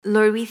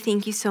Lord, we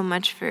thank you so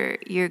much for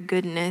your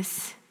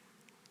goodness,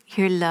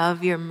 your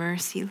love, your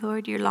mercy,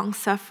 Lord, your long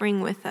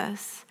suffering with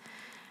us,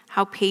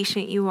 how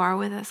patient you are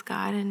with us,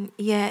 God. And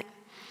yet,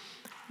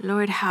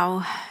 Lord,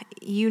 how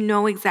you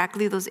know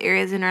exactly those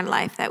areas in our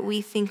life that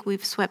we think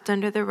we've swept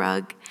under the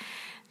rug,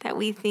 that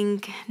we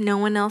think no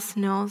one else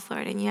knows,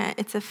 Lord, and yet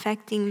it's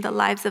affecting the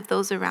lives of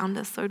those around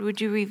us. Lord, would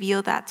you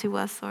reveal that to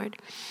us, Lord?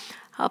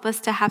 Help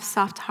us to have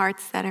soft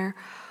hearts that are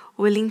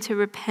willing to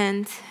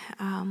repent,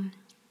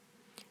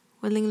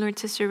 willing, Lord,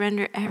 to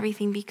surrender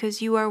everything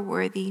because you are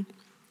worthy.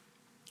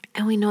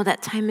 And we know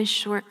that time is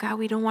short, God.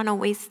 We don't want to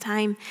waste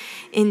time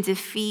in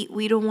defeat.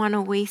 We don't want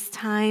to waste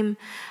time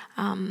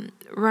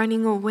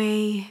running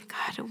away.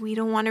 God, we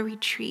don't want to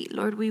retreat.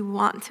 Lord, we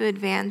want to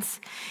advance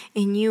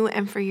in you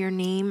and for your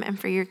name and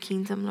for your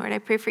kingdom, Lord. I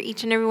pray for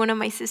each and every one of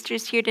my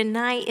sisters here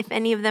tonight. If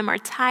any of them are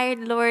tired,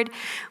 Lord,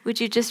 would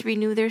you just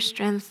renew their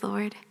strength,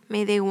 Lord?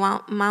 May they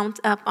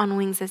mount up on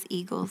wings as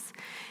eagles.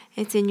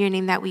 It's in your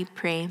name that we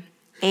pray.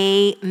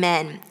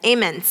 Amen.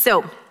 Amen.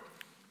 So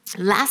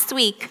last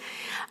week,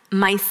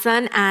 my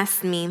son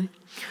asked me,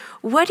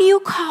 what do you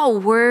call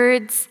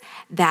words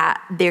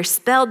that they're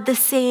spelled the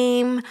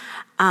same,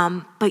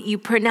 but you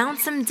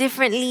pronounce them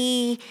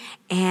differently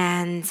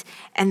and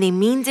they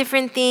mean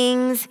different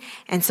things?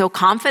 And so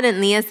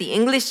confidently, as the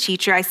English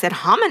teacher, I said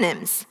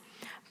homonyms.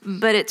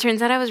 But it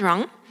turns out I was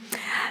wrong.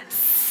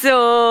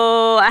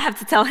 So I have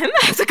to tell him,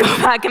 I have to go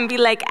back and be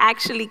like,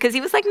 actually, because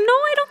he was like, no,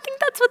 I don't think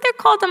that's what they're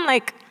called. I'm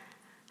like,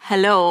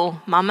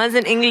 hello, Mama's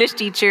an English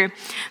teacher.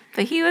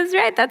 But he was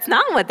right, that's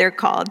not what they're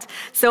called.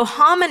 So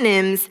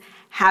homonyms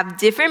have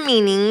different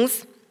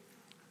meanings,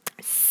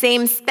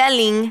 same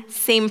spelling,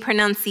 same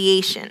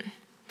pronunciation.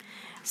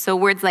 So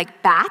words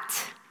like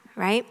bat,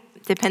 right?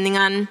 Depending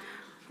on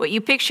what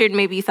you pictured,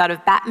 maybe you thought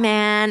of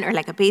Batman or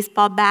like a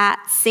baseball bat.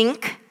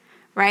 Sink,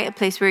 right? A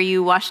place where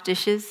you wash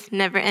dishes,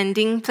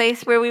 never-ending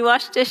place where we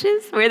wash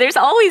dishes, where there's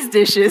always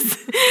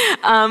dishes.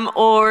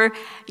 Or,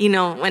 you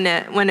know, when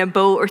a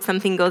boat or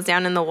something goes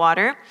down in the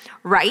water.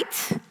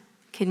 Right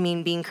can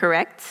mean being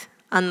correct,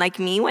 unlike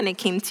me when it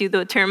came to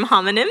the term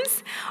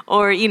homonyms.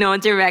 Or, you know,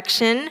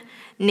 direction.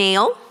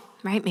 Nail,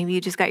 right? Maybe you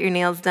just got your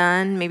nails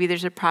done. Maybe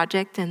there's a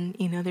project and,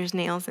 you know, there's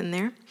nails in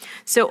there.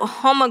 So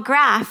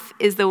homograph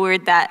is the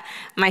word that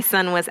my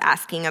son was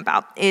asking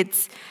about.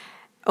 It's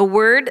a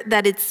word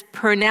that it's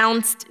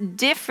pronounced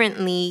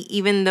differently,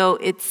 even though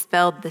it's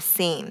spelled the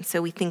same.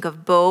 So we think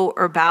of bow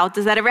or bow.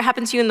 Does that ever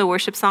happen to you in the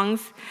worship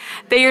songs?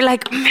 That you're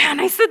like, man,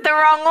 I said the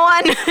wrong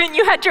one. And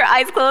you had your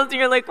eyes closed and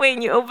you're like, wait,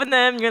 and you open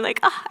them and you're like,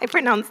 I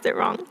pronounced it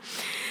wrong.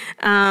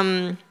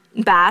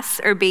 Bass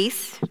or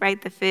bass,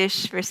 right? The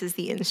fish versus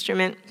the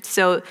instrument.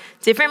 So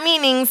different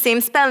meanings, same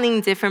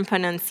spelling, different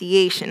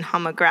pronunciation,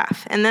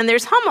 homograph. And then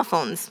there's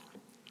homophones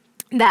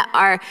that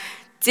are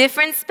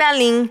different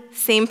spelling,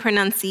 same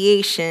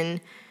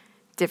pronunciation,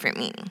 different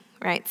meaning,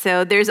 right?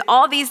 So there's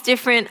all these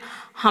different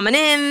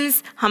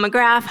homonyms,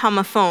 homograph,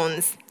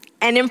 homophones.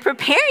 And in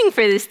preparing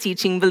for this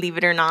teaching, believe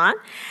it or not,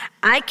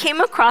 I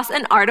came across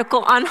an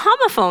article on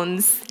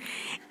homophones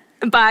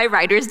by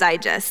Writer's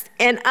Digest.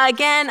 And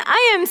again,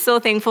 I am so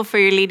thankful for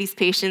your ladies'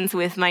 patience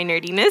with my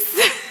nerdiness.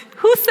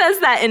 Who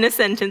says that in a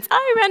sentence?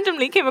 I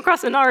randomly came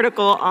across an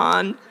article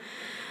on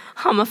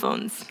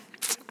homophones.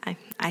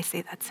 I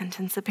say that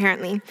sentence,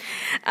 apparently.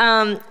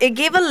 It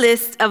gave a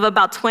list of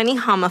about 20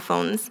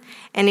 homophones.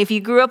 And if you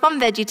grew up on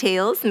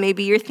VeggieTales,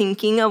 maybe you're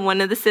thinking of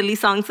one of the silly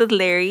songs with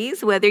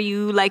Larry's, whether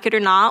you like it or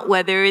not,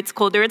 whether it's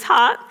cold or it's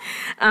hot.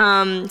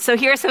 So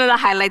here are some of the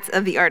highlights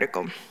of the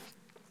article.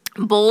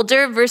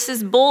 Boulder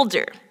versus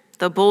boulder.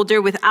 The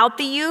boulder without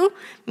the U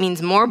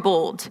means more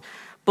bold.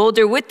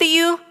 Boulder with the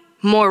U,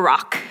 more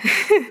rock.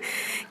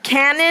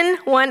 Canon,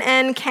 one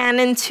N,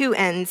 canon, two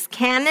N's.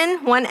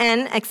 Canon, one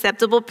N,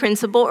 acceptable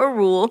principle or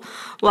rule,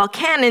 while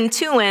canon,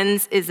 two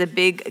N's, is a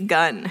big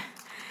gun.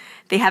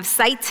 They have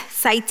sight,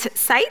 sight,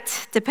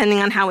 sight, depending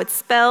on how it's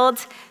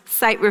spelled.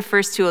 Sight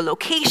refers to a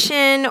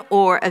location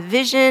or a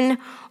vision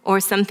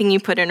or something you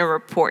put in a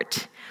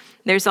report.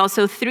 There's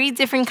also 3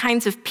 different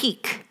kinds of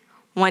peak.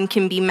 One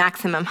can be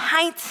maximum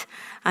height,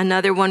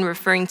 another one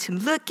referring to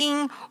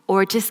looking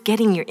or just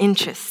getting your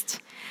interest.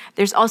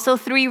 There's also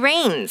 3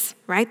 rains,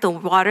 right? The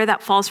water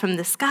that falls from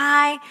the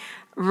sky,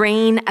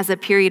 rain as a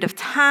period of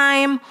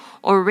time,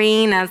 or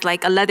rain as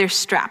like a leather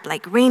strap,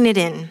 like rein it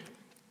in.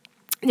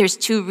 There's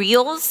 2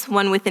 reels,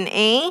 one with an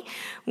A,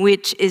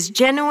 which is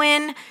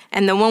genuine,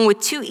 and the one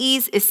with 2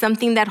 E's is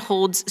something that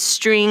holds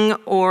string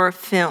or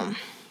film.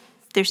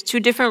 There's 2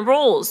 different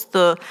roles,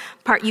 the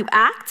part you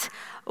act,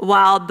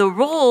 while the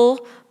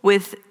role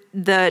with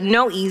the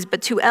no E's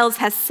but 2 L's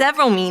has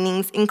several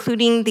meanings,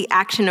 including the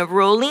action of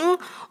rolling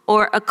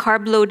or a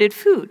carb-loaded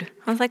food.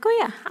 I was like, oh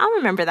yeah, I'll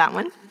remember that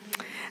one.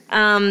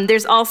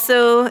 There's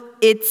also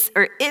it's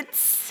or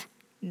its,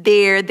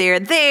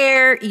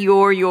 there,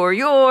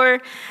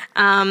 your.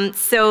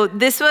 So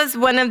this was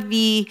one of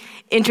the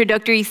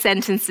introductory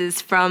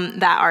sentences from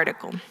that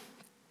article.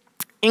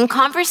 In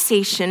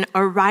conversation,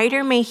 a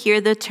writer may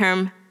hear the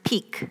term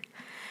peak,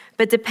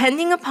 But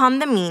depending upon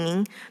the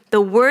meaning,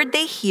 the word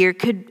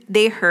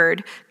they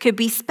heard could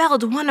be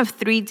spelled one of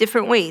three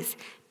different ways: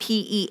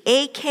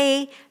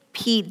 P-E-A-K,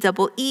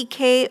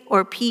 P-E-E-K,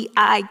 or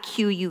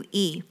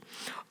P-I-Q-U-E.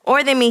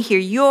 Or they may hear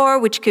your,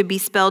 which could be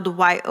spelled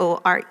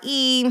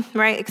Y-O-R-E,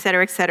 right, et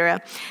cetera, et cetera.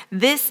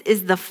 This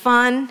is the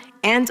fun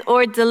and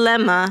or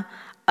dilemma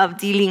of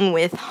dealing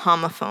with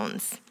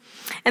homophones.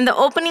 And the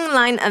opening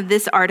line of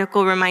this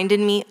article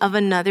reminded me of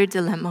another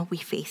dilemma we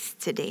face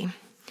today.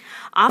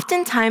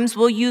 Oftentimes,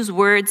 we'll use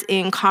words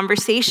in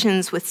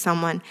conversations with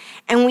someone,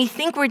 and we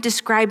think we're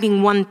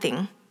describing one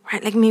thing,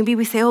 right? Like maybe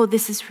we say, oh,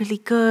 this is really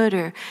good,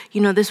 or,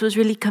 this was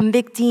really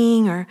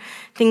convicting, or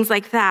things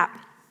like that.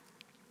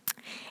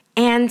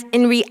 And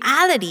in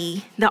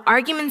reality, the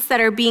arguments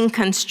that are being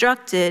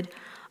constructed,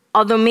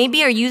 although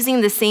maybe are using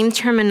the same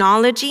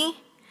terminology,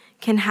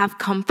 can have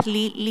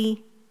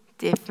completely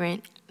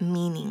different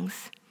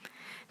meanings.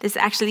 This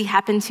actually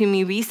happened to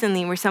me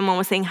recently where someone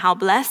was saying how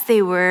blessed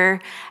they were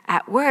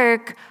at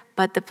work,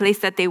 but the place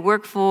that they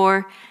work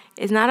for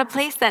is not a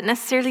place that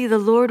necessarily the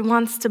Lord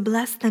wants to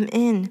bless them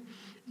in.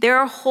 There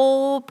are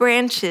whole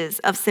branches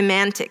of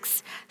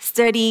semantics,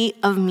 study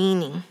of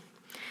meaning,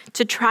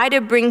 to try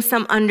to bring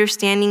some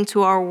understanding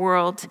to our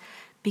world,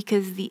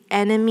 because the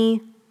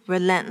enemy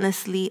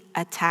relentlessly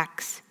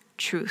attacks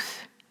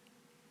truth.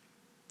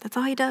 That's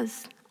all he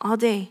does, all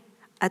day,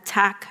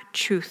 attack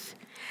truth.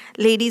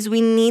 Ladies,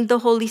 we need the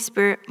Holy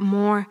Spirit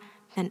more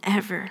than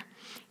ever.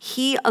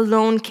 He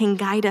alone can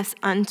guide us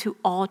unto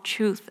all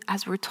truth,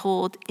 as we're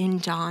told in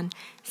John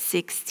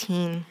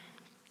 16.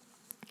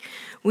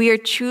 We are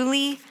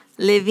truly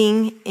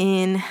living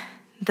in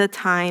the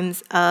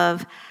times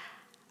of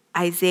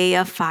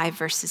Isaiah 5,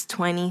 verses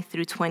 20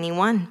 through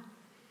 21.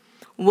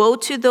 Woe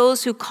to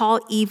those who call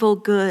evil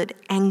good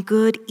and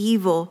good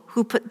evil,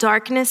 who put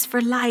darkness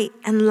for light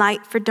and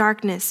light for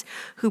darkness,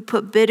 who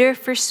put bitter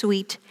for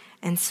sweet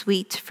and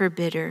sweet for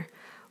bitter.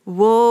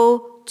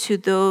 Woe to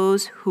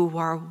those who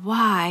are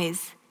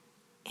wise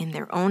in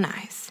their own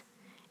eyes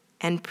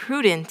and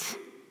prudent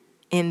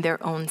in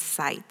their own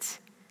sight.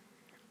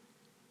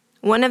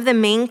 One of the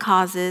main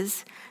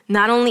causes,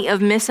 not only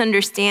of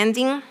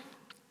misunderstanding,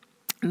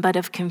 but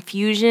of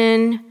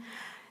confusion,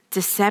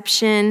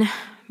 deception,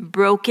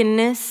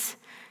 brokenness,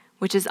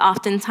 which is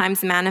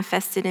oftentimes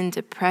manifested in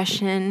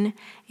depression,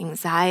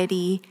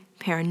 anxiety,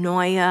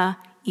 paranoia,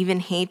 even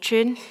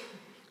hatred,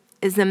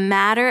 is a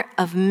matter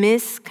of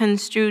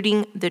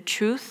misconstruing the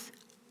truth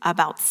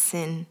about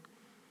sin.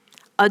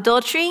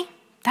 Adultery,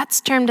 that's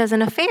termed as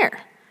an affair.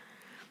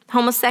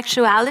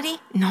 Homosexuality,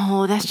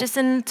 no, that's just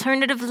an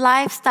alternative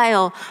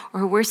lifestyle.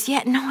 Or worse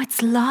yet, no,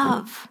 it's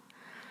love.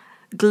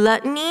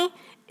 Gluttony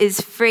is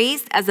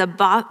phrased as a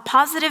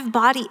positive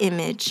body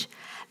image.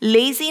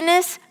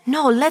 Laziness,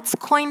 no, let's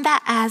coin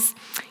that as,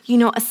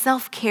 a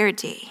self-care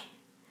day.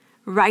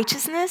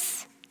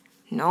 Righteousness,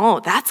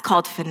 no, that's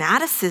called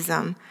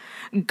fanaticism.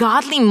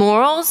 Godly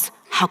morals,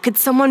 how could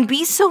someone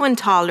be so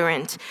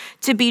intolerant?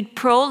 To be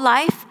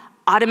pro-life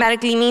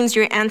automatically means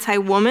you're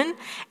anti-woman,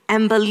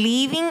 and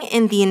believing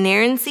in the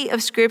inerrancy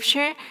of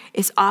Scripture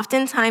is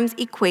oftentimes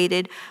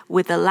equated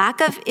with a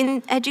lack of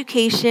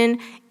education,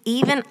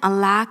 even a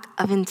lack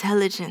of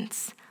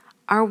intelligence.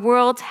 Our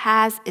world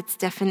has its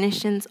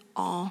definitions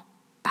all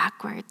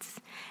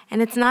backwards.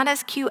 And it's not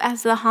as cute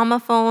as the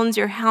homophones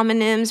or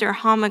homonyms or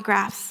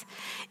homographs.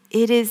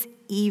 It is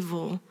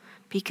evil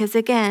because,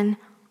 again,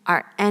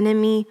 our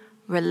enemy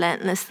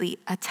relentlessly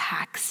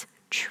attacks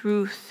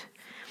truth.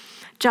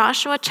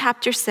 Joshua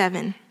chapter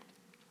 7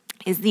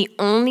 is the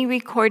only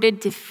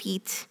recorded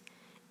defeat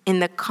in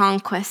the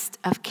conquest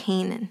of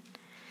Canaan.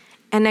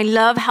 And I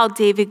love how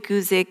David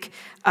Guzik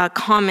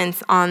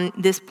comments on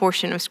this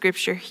portion of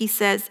Scripture. He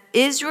says,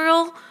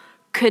 Israel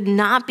could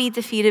not be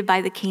defeated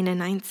by the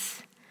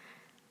Canaanites,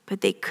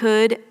 but they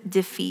could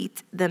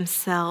defeat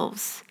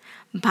themselves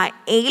by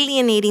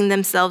alienating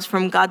themselves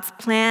from God's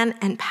plan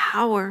and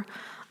power.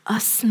 A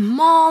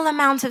small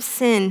amount of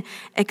sin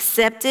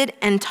accepted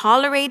and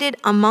tolerated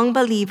among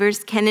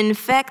believers can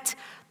infect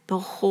the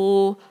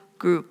whole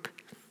group.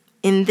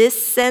 In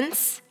this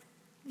sense,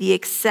 the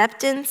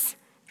acceptance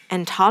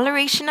and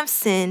toleration of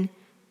sin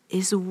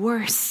is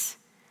worse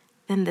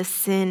than the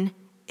sin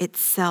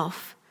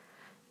itself.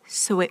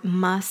 So it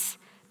must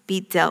be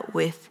dealt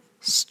with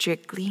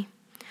strictly.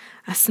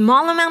 A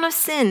small amount of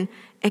sin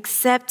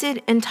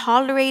accepted and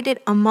tolerated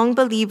among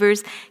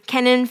believers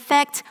can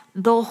infect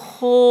the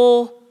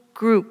whole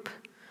group.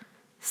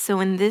 So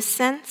in this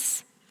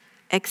sense,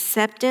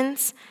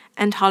 acceptance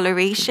and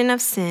toleration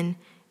of sin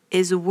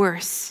is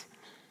worse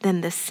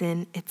than the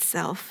sin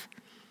itself.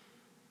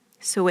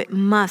 So it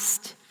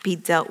must be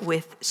dealt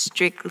with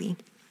strictly.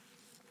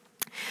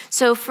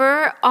 So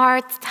for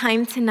our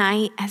time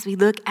tonight, as we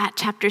look at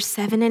chapters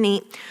 7 and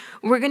 8,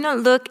 we're going to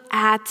look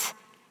at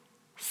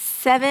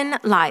 6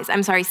 lies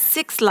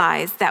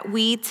that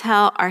we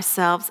tell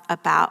ourselves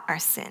about our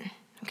sin.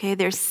 Okay,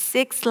 there's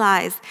 6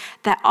 lies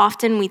that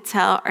often we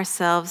tell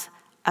ourselves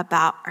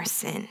about our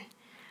sin.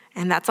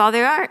 And that's all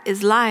there are,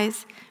 is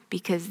lies,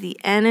 because the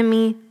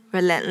enemy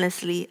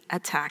relentlessly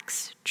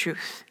attacks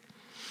truth.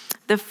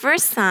 The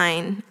first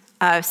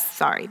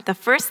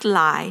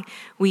lie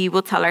we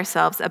will tell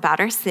ourselves about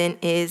our sin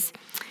is,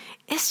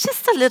 it's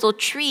just a little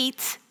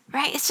treat,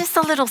 right? It's just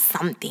a little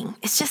something.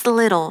 It's just a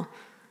little.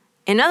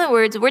 In other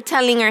words, we're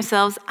telling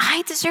ourselves,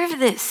 I deserve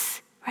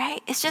this,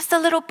 right? It's just a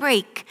little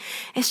break.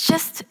 It's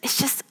just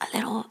a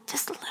little.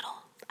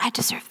 I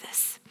deserve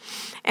this.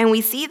 And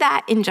we see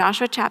that in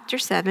Joshua chapter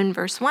 7,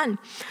 verse 1.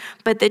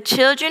 But the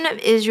children of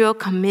Israel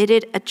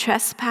committed a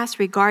trespass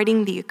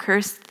regarding the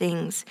accursed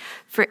things.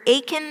 For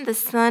Achan, the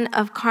son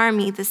of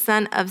Carmi, the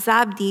son of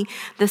Zabdi,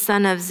 the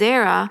son of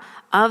Zerah,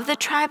 of the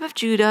tribe of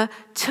Judah,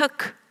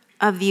 took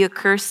of the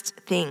accursed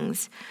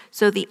things.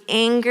 So the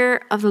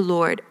anger of the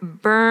Lord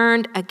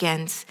burned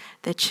against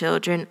the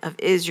children of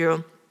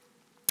Israel.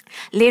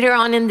 Later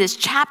on in this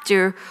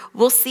chapter,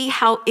 we'll see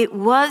how it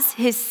was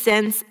his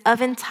sense of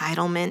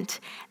entitlement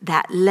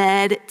that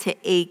led to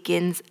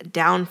Achan's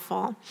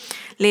downfall.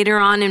 Later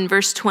on in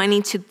verse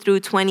 20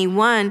 through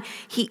 21,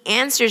 he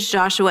answers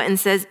Joshua and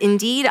says,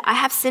 "Indeed, I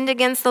have sinned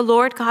against the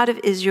Lord God of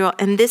Israel,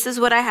 and this is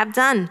what I have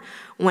done.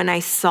 When I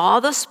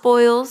saw the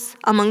spoils,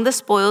 among the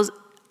spoils,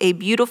 a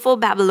beautiful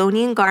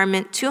Babylonian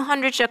garment,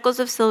 200 shekels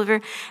of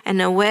silver,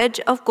 and a wedge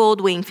of gold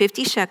weighing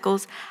 50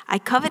 shekels, I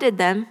coveted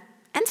them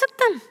and took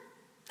them."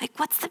 Like,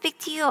 what's the big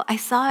deal? I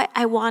saw it,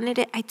 I wanted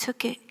it, I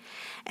took it.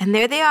 And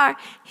there they are,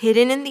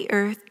 hidden in the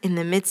earth in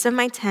the midst of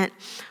my tent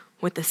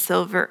with the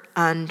silver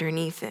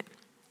underneath it.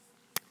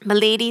 But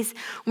ladies,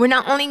 we're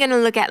not only going to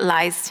look at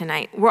lies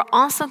tonight, we're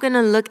also going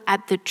to look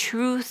at the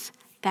truth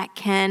that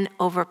can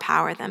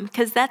overpower them,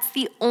 because that's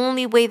the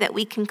only way that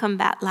we can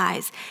combat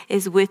lies,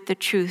 is with the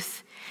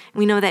truth.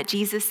 We know that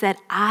Jesus said,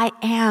 I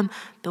am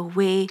the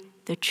way,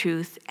 the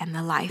truth, and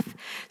the life.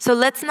 So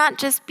let's not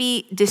just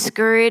be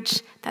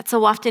discouraged that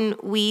so often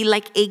we,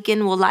 like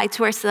Achan, will lie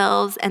to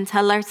ourselves and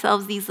tell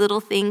ourselves these little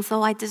things.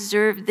 Oh, I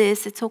deserve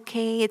this. It's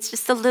okay. It's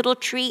just a little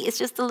treat. It's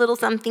just a little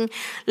something.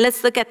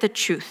 Let's look at the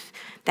truth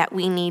that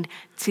we need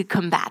to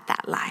combat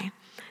that lie.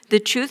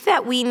 The truth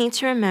that we need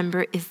to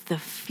remember is the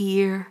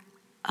fear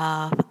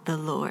of the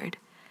Lord.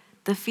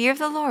 The fear of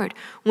the Lord.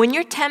 When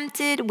you're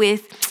tempted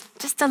with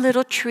just a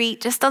little treat,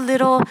 just a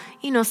little,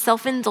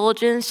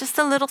 self-indulgence, just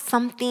a little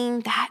something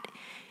that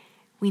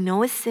we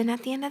know is sin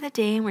at the end of the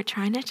day and we're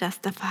trying to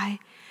justify,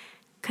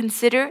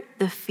 consider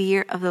the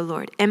fear of the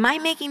Lord. Am I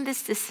making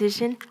this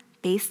decision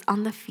based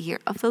on the fear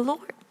of the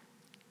Lord?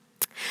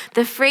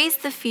 The phrase,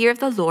 the fear of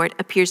the Lord,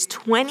 appears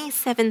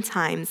 27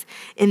 times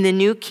in the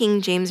New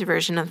King James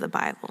Version of the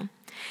Bible.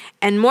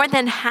 And more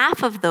than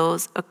half of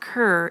those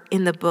occur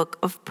in the book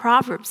of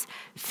Proverbs,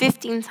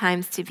 15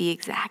 times to be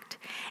exact.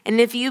 And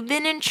if you've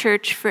been in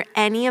church for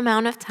any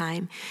amount of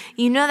time,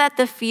 you know that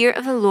the fear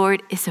of the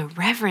Lord is a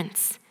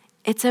reverence.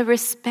 It's a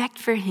respect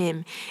for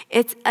him.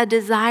 It's a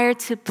desire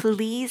to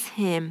please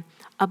him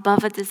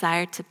above a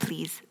desire to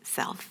please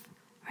self,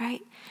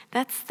 right?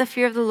 That's the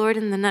fear of the Lord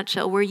in the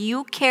nutshell, where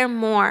you care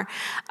more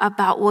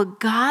about what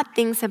God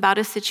thinks about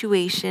a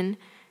situation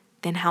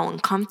than how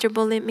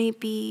uncomfortable it may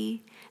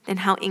be, than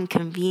how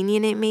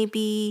inconvenient it may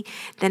be,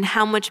 than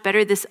how much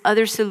better this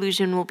other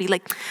solution will be.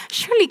 Like,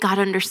 surely God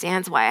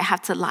understands why I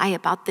have to lie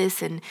about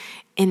this and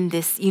in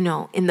this,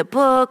 in the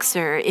books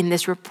or in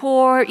this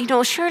report.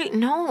 Surely,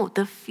 no,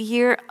 the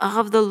fear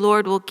of the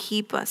Lord will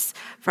keep us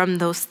from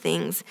those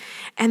things.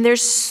 And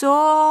there's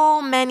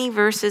so many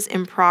verses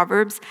in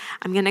Proverbs.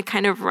 I'm going to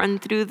kind of run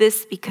through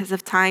this because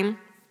of time.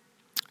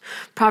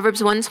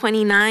 Proverbs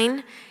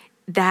 1:29,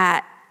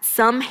 that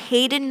some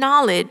hated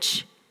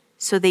knowledge,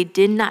 so they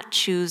did not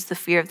choose the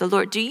fear of the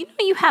Lord. Do you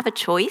know you have a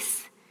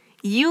choice?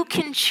 You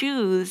can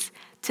choose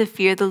to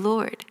fear the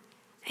Lord.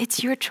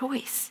 It's your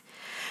choice.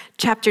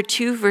 Chapter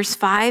 2, verse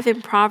 5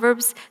 in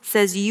Proverbs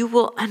says, you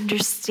will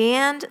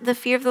understand the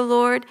fear of the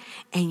Lord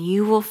and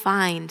you will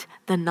find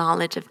the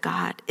knowledge of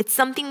God. It's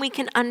something we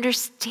can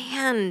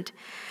understand.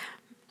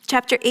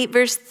 Chapter 8,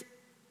 verse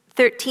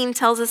 13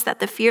 tells us that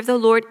the fear of the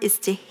Lord is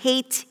to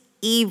hate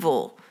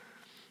evil,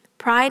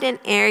 pride and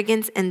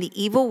arrogance and the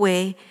evil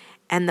way,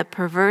 and the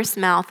perverse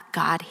mouth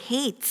God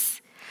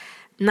hates.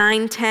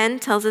 9:10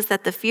 tells us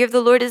that the fear of the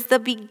Lord is the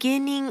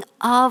beginning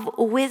of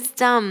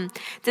wisdom.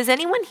 Does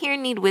anyone here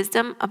need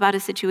wisdom about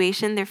a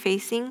situation they're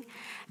facing?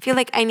 I feel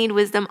like I need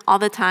wisdom all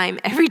the time,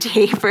 every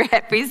day, for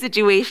every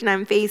situation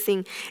I'm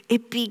facing.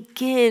 It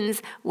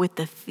begins with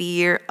the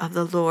fear of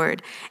the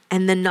Lord.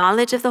 And the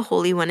knowledge of the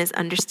Holy One is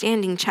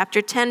understanding.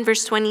 Chapter 10,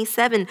 verse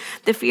 27,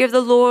 the fear of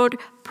the Lord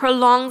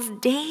prolongs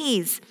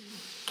days.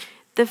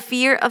 The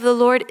fear of the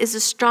Lord is a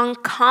strong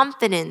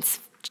confidence.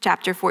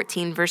 Chapter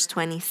 14, verse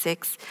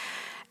 26.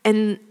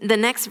 And the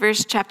next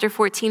verse, chapter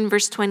 14,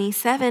 verse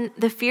 27,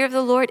 the fear of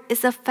the Lord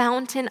is a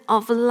fountain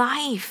of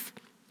life.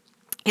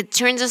 It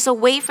turns us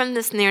away from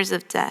the snares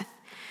of death.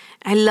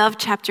 I love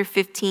chapter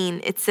 15.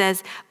 It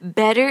says,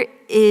 better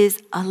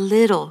is a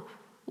little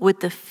with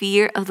the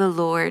fear of the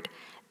Lord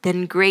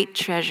than great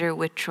treasure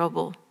with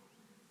trouble.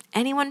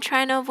 Anyone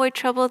trying to avoid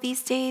trouble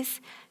these days?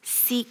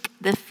 Seek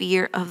the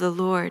fear of the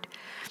Lord.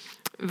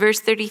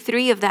 Verse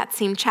 33 of that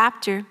same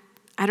chapter,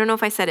 I don't know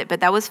if I said it, but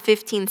that was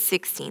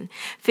 15:16.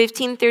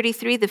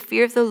 15:33, the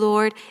fear of the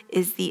Lord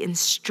is the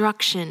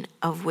instruction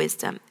of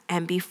wisdom,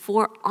 and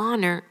before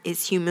honor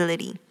is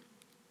humility.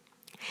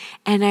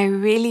 And I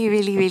really,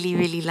 really, really,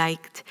 really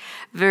liked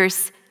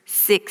verse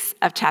 6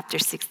 of chapter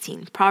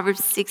 16.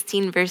 Proverbs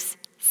 16, verse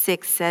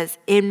 6 says,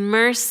 in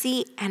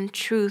mercy and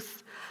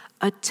truth,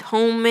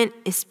 atonement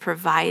is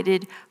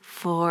provided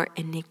for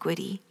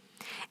iniquity.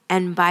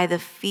 And by the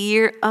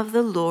fear of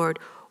the Lord,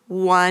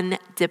 one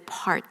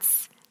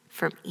departs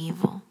from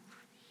evil.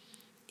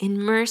 In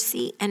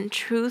mercy and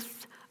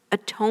truth,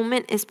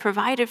 atonement is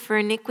provided for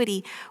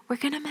iniquity. We're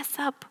going to mess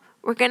up.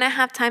 We're going to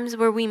have times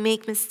where we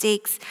make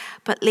mistakes.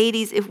 But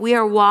ladies, if we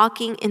are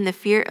walking in the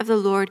fear of the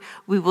Lord,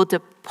 we will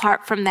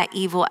depart from that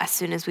evil as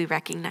soon as we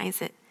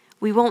recognize it.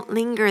 We won't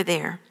linger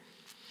there.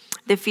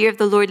 The fear of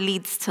the Lord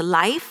leads to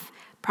life.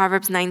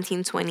 Proverbs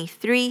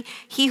 19:23,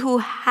 he who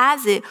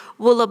has it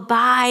will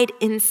abide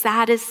in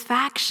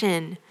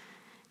satisfaction.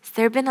 Has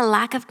there been a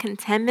lack of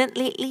contentment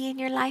lately in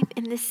your life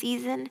in this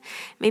season?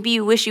 Maybe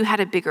you wish you had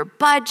a bigger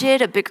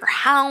budget, a bigger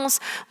house,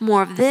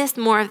 more of this,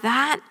 more of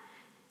that.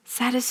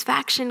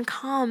 Satisfaction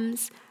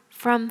comes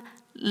from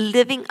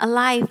living a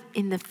life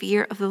in the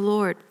fear of the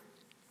Lord.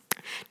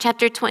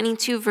 Chapter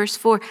 22, verse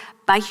 4,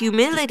 by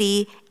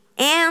humility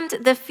and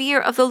the fear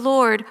of the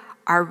Lord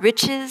are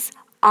riches,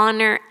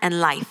 honor, and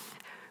life.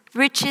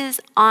 Riches,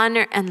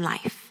 honor, and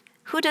life.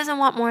 Who doesn't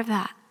want more of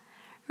that?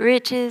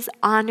 Riches,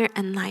 honor,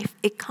 and life.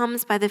 It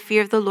comes by the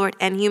fear of the Lord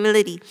and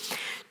humility.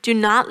 Do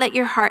not let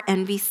your heart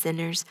envy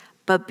sinners,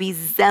 but be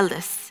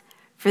zealous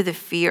for the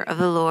fear of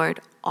the Lord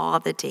all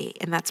the day.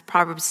 And that's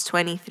Proverbs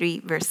 23,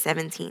 verse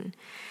 17.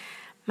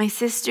 My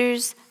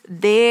sisters,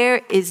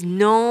 there is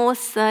no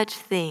such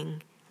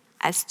thing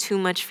as too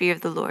much fear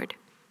of the Lord.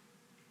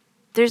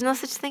 There's no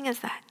such thing as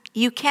that.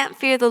 You can't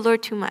fear the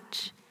Lord too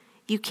much.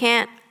 You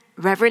can't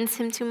reverence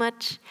him too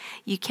much.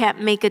 You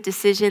can't make a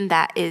decision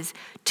that is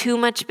too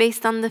much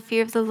based on the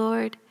fear of the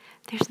Lord.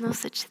 There's no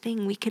such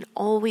thing. We can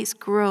always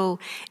grow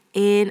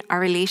in our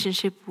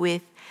relationship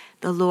with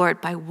the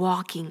Lord by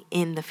walking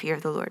in the fear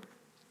of the Lord.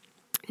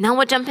 Now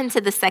we'll jump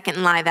into the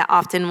second lie that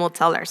often we'll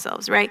tell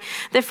ourselves, right?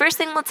 The first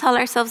thing we'll tell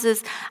ourselves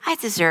is, I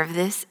deserve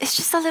this. It's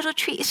just a little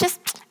treat. It's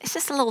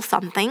just a little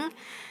something.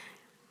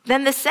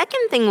 Then the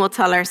second thing we'll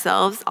tell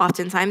ourselves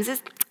oftentimes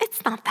is,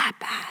 it's not that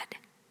bad.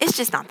 It's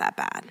just not that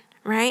bad,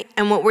 right?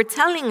 And what we're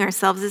telling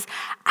ourselves is,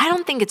 I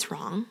don't think it's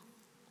wrong,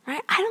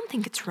 right? I don't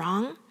think it's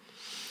wrong.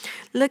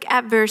 Look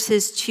at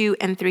verses 2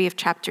 and 3 of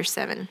chapter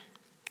 7.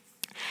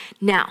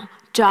 Now,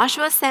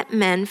 Joshua sent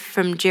men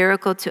from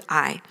Jericho to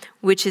Ai,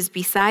 which is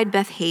beside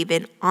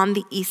Beth-haven on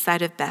the east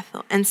side of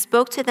Bethel, and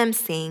spoke to them,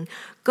 saying,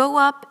 go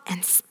up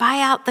and spy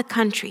out the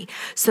country.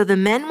 So the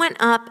men went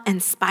up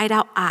and spied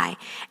out Ai,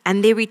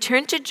 and they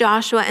returned to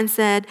Joshua and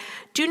said,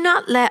 do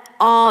not let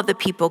all the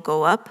people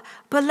go up,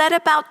 but let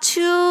about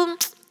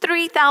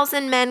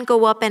 3,000 men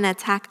go up and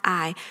attack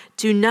Ai.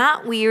 Do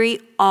not weary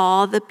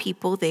all the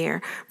people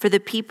there, for the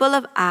people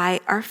of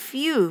Ai are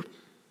few.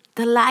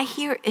 The lie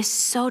here is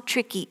so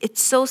tricky.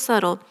 It's so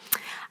subtle.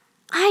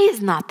 Ai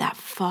is not that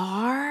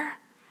far.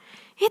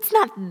 It's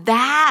not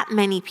that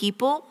many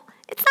people.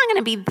 It's not going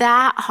to be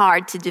that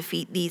hard to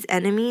defeat these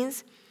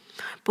enemies.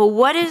 But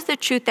what is the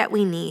truth that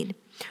we need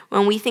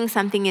when we think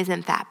something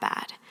isn't that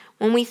bad?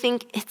 When we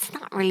think it's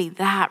not really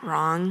that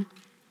wrong?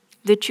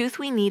 The truth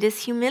we need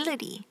is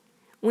humility.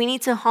 We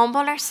need to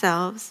humble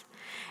ourselves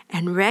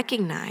and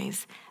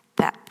recognize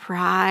that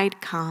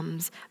pride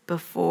comes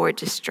before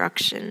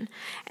destruction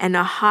and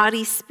a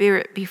haughty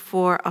spirit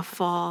before a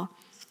fall.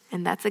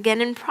 And that's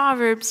again in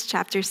Proverbs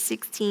chapter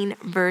 16,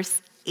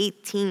 verse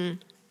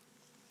 18.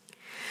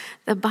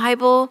 The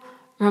Bible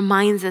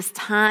reminds us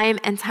time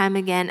and time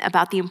again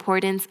about the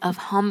importance of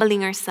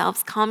humbling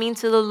ourselves, coming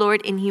to the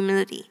Lord in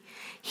humility.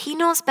 He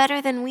knows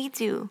better than we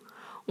do.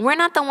 We're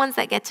not the ones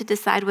that get to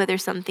decide whether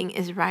something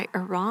is right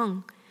or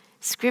wrong.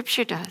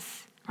 Scripture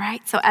does,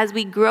 right? So as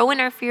we grow in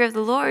our fear of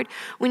the Lord,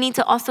 we need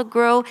to also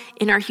grow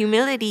in our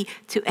humility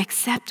to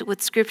accept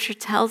what Scripture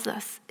tells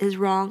us is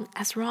wrong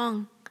as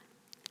wrong.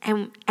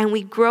 And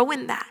we grow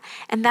in that.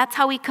 And that's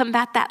how we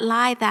combat that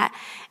lie that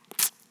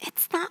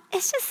it's not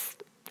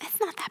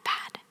that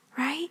bad,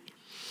 right?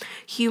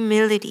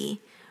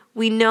 Humility.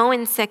 We know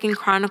in 2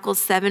 Chronicles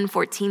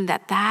 7:14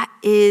 that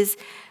is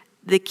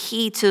the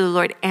key to the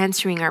Lord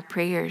answering our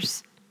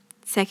prayers.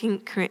 2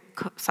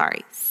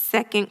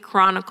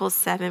 Chronicles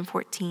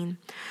 7:14.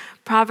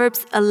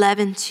 Proverbs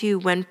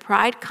 11:2. When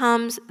pride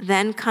comes,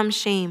 then comes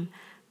shame,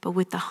 but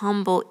with the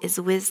humble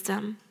is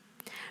wisdom.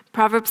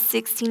 Proverbs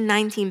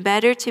 16:19.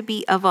 Better to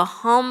be of a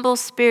humble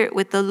spirit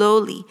with the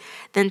lowly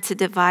than to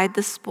divide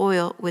the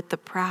spoil with the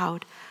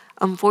proud.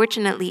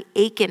 Unfortunately,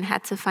 Achan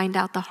had to find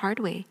out the hard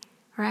way,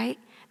 right?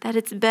 That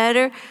it's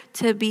better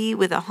to be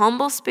with a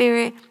humble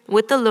spirit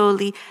with the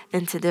lowly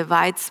than to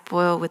divide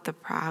spoil with the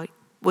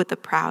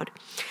proud.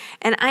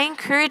 And I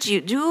encourage you,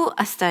 do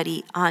a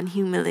study on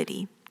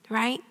humility,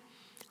 right?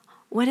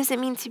 What does it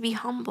mean to be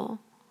humble?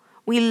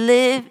 We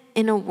live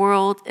in a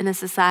world, in a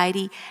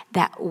society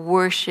that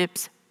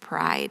worships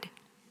pride,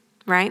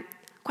 right?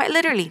 Quite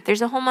literally,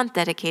 there's a whole month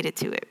dedicated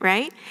to it,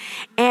 right?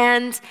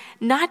 And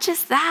not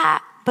just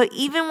that, but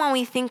even when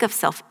we think of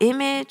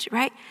self-image,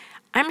 right?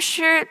 I'm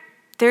sure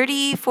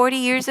 30, 40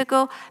 years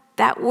ago,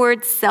 that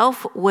word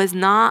self was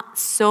not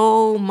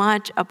so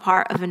much a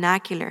part of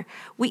vernacular.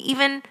 We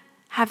even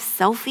have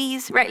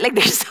selfies, right? Like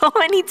there's so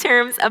many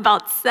terms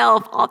about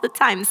self all the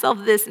time.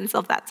 Self this and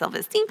self that,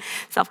 self-esteem,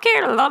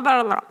 self-care, blah, blah,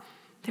 blah, blah.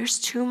 There's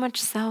too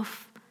much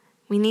self.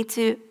 We need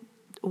to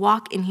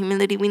walk in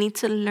humility. We need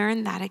to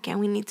learn that again.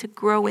 We need to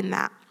grow in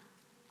that.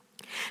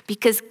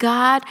 Because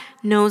God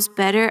knows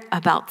better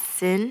about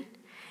sin,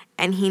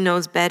 and he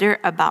knows better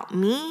about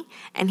me,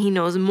 and he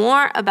knows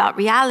more about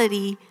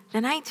reality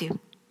than I do,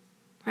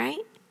 right?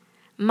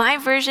 My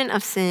version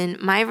of sin,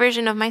 my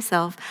version of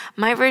myself,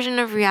 my version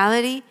of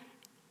reality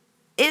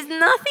is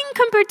nothing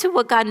compared to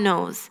what God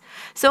knows.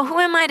 So who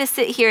am I to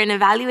sit here and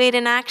evaluate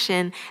an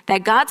action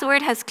that God's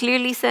word has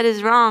clearly said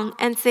is wrong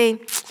and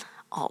say,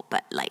 oh,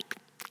 but like,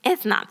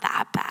 it's not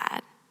that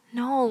bad.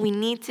 No, we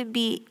need to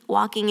be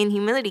walking in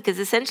humility, because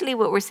essentially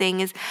what we're saying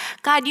is,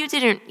 God, you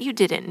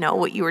didn't know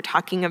what you were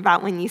talking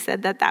about when you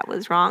said that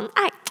was wrong.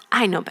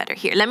 I know better.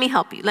 Here, let me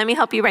help you. Let me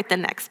help you write the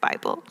next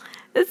Bible.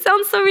 It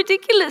sounds so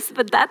ridiculous,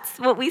 but that's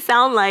what we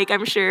sound like,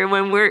 I'm sure,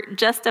 when we're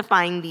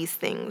justifying these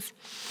things.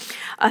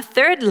 A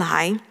third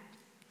lie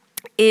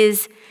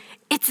is,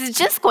 it's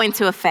just going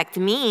to affect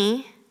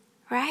me,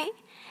 right?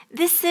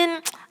 This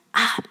sin,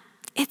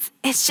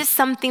 it's just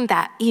something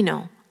that,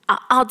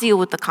 I'll deal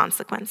with the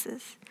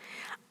consequences.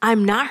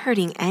 I'm not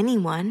hurting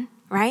anyone,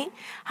 right?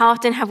 How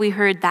often have we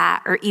heard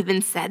that or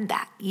even said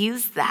that,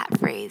 used that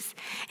phrase?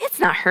 It's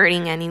not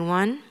hurting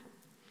anyone.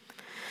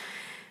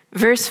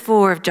 Verse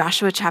 4 of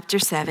Joshua chapter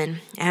 7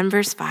 and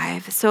verse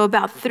 5. So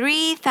about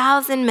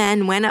 3,000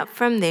 men went up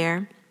from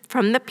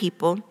the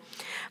people,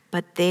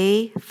 but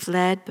they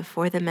fled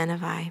before the men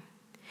of Ai.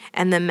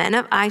 And the men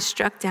of Ai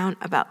struck down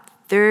about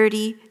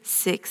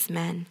 36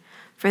 men,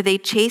 for they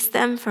chased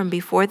them from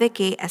before the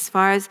gate as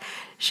far as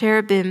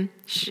Shebarim,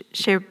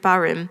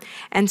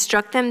 and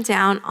struck them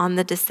down on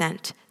the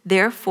descent.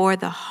 Therefore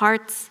the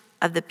hearts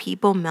of the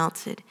people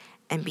melted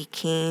and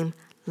became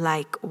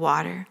like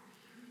water.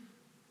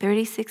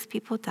 36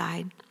 people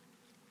died.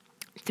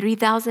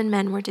 3,000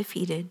 men were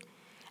defeated.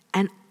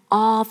 And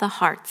all the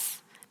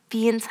hearts,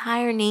 the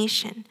entire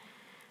nation,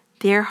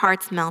 their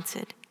hearts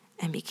melted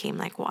and became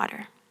like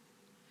water.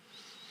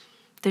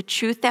 The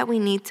truth that we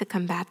need to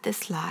combat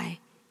this lie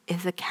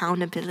is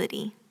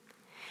accountability.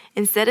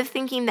 Instead of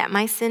thinking that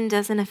my sin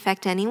doesn't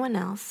affect anyone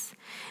else,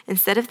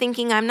 instead of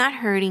thinking I'm not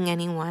hurting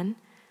anyone,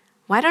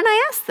 why don't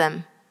I ask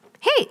them,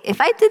 hey, if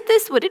I did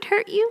this, would it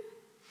hurt you?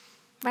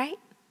 Right?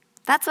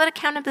 That's what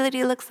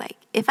accountability looks like.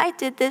 If I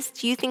did this,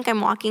 do you think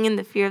I'm walking in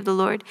the fear of the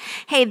Lord?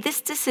 Hey, this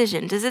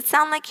decision, does it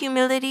sound like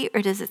humility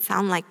or does it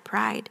sound like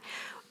pride?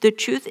 The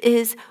truth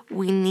is,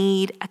 we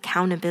need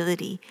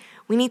accountability.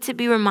 We need to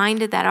be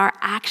reminded that our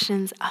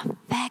actions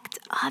affect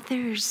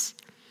others.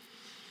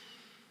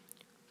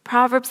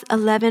 Proverbs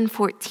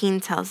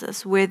 11:14 tells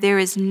us, where there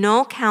is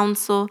no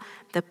counsel,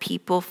 the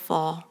people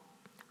fall.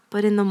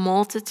 But in the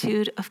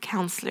multitude of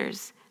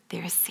counselors,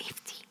 there is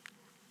safety.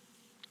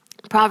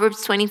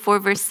 Proverbs 24,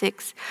 verse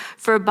 6,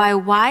 for by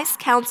wise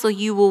counsel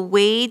you will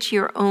wage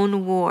your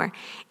own war,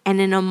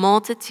 and in a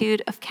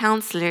multitude of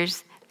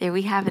counselors, there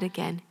we have it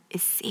again,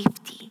 is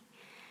safety.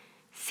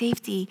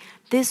 Safety.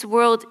 This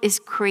world is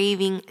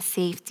craving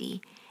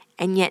safety,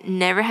 and yet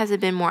never has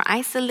it been more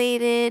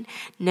isolated,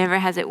 never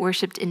has it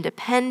worshiped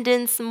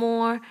independence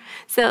more.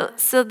 So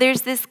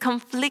there's this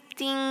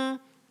conflicting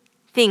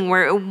thing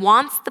where it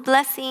wants the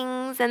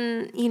blessings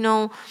and,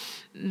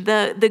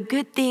 the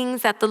good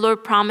things that the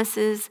Lord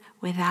promises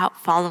without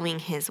following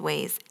his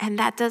ways. And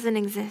that doesn't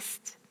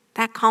exist.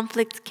 That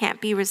conflict can't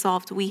be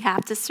resolved. We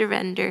have to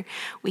surrender.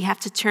 We have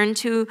to turn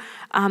to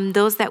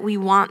those that we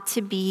want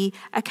to be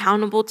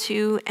accountable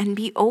to and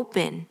be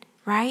open,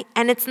 right?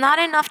 And it's not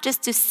enough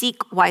just to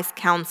seek wise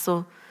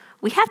counsel.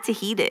 We have to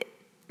heed it,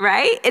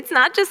 right? It's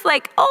not just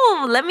like,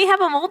 oh, let me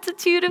have a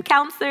multitude of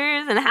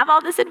counselors and have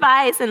all this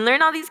advice and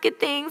learn all these good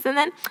things, and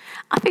then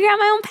I'll figure out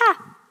my own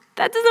path.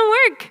 That doesn't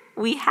work.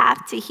 We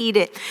have to heed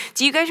it.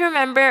 Do you guys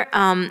remember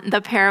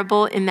the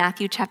parable in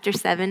Matthew chapter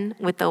 7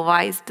 with the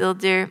wise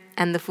builder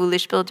and the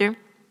foolish builder?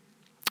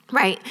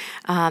 Right?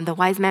 The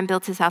wise man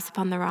built his house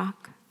upon the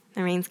rock.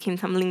 The rains came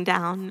tumbling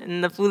down,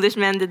 and the foolish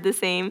man did the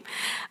same.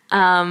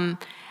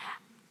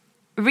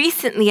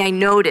 Recently, I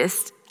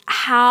noticed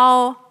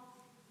how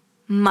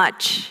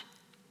much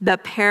the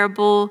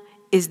parable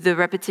is the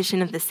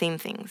repetition of the same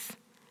things.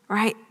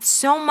 Right?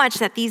 So much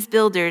that these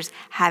builders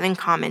have in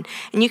common.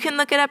 And you can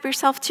look it up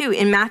yourself too.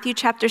 In Matthew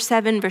chapter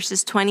 7,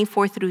 verses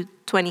 24 through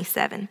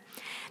 27.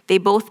 They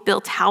both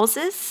built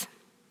houses.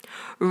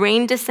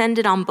 Rain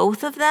descended on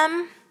both of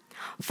them.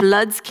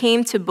 Floods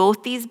came to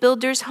both these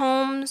builders'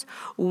 homes.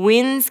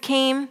 Winds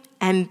came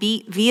and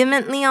beat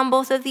vehemently on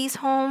both of these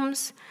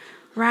homes.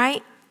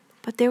 Right?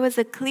 But there was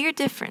a clear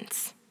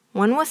difference.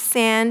 One was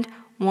sand,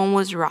 one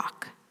was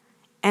rock.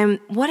 And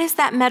what is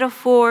that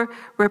metaphor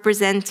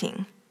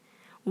representing?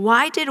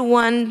 Why did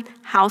one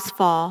house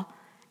fall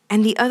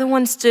and the other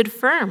one stood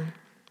firm.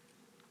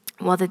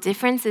 Well, the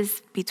difference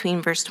is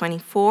between verse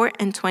 24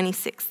 and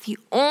 26. The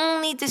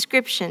only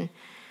description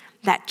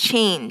that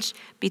changed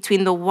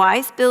between the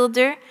wise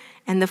builder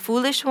and the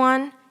foolish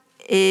one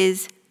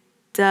is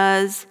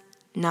does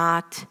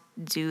not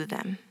do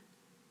them.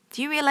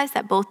 Do you realize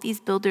that both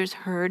these builders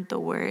heard the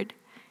word?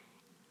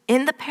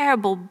 In the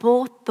parable,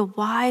 both the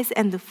wise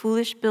and the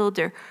foolish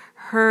builder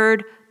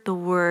heard the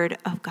word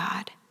of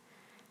God.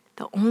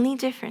 The only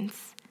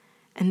difference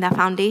in the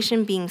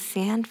foundation being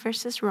sand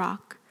versus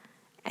rock,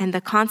 and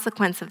the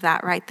consequence of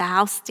that, right, the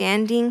house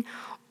standing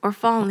or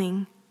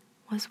falling,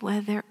 was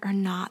whether or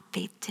not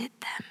they did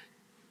them.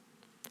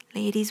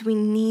 Ladies, we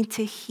need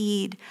to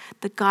heed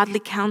the godly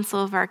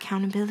counsel of our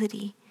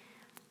accountability.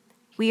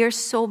 We are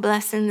so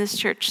blessed in this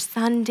church.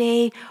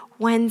 Sunday,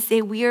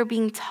 Wednesday, we are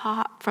being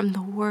taught from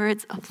the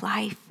words of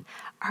life.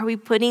 Are we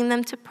putting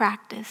them to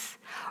practice?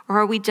 Or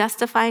are we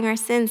justifying our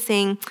sins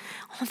saying,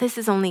 oh, this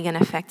is only going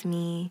to affect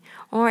me,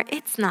 or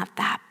it's not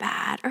that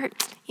bad, or,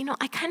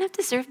 I kind of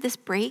deserve this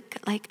break.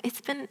 Like,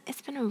 it's been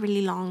a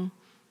really long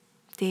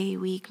day,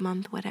 week,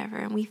 month, whatever.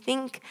 And we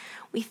think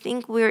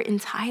we're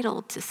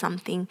entitled to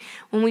something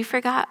when we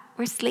forgot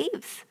we're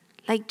slaves.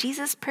 Like,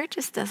 Jesus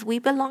purchased us. We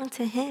belong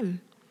to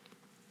him.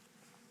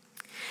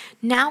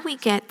 Now we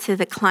get to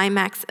the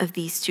climax of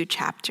these two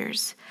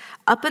chapters.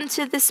 Up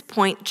until this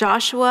point,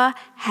 Joshua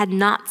had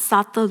not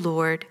sought the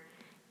Lord.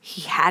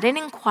 He hadn't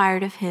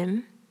inquired of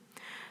him.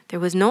 There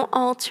was no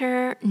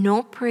altar,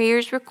 no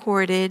prayers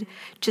recorded,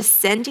 just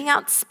sending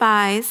out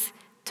spies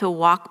to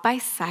walk by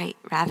sight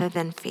rather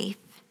than faith.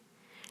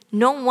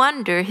 No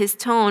wonder his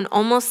tone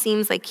almost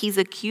seems like he's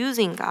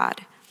accusing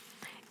God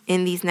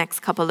in these next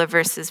couple of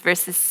verses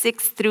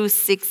 6 through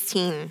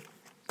 16.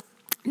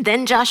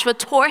 Then Joshua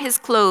tore his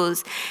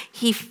clothes.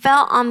 He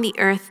fell on the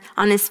earth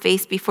on his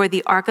face before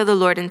the ark of the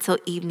Lord until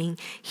evening,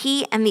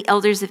 he and the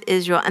elders of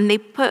Israel, and they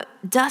put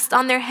dust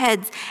on their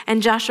heads.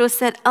 And Joshua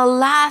said,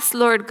 "Alas,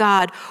 Lord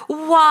God,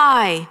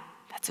 why?"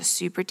 That's a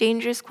super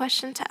dangerous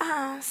question to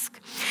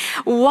ask.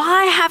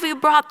 Why have you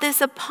brought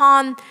this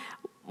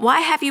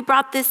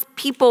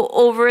people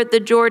over the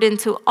Jordan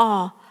to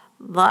all?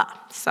 Why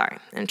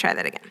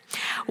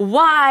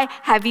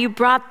have you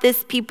brought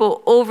this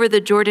people over the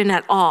Jordan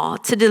at all?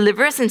 To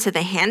deliver us into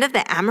the hand of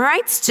the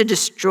Amorites, to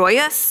destroy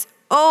us?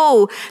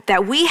 Oh,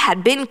 that we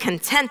had been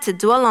content to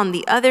dwell on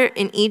the other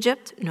in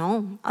Egypt.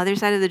 No, other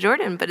side of the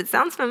Jordan, but it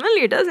sounds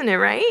familiar, doesn't it,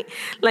 right?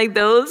 Like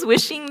those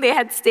wishing they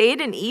had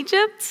stayed in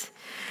Egypt.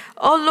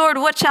 Oh Lord,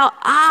 what shall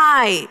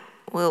I?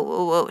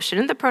 Whoa,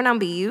 shouldn't the pronoun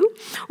be you?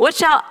 What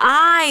shall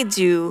I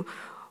do?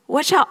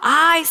 What shall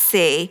I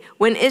say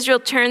when Israel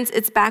turns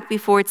its back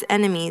before its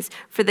enemies?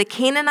 For the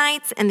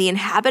Canaanites and the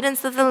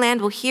inhabitants of the land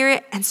will hear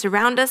it and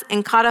surround us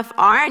and cut off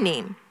our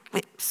name.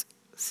 Wait,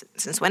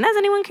 since when has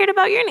anyone cared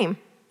about your name,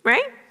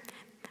 right?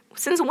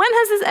 Since when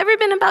has this ever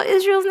been about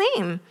Israel's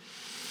name,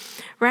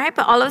 right?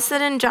 But all of a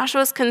sudden,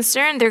 Joshua's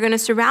concerned. They're going to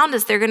surround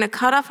us. They're going to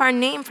cut off our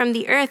name from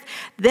the earth.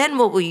 Then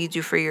what will you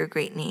do for your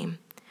great name?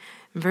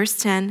 Verse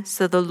 10,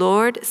 so the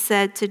Lord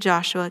said to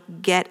Joshua,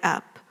 get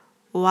up.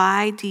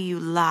 Why do you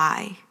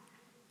lie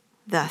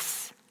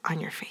thus on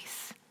your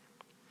face?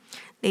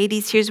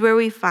 Ladies, here's where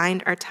we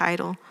find our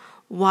title.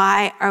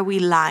 Why are we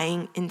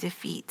lying in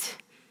defeat?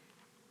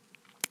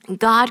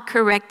 God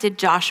corrected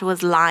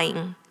Joshua's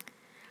lying,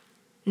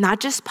 not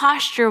just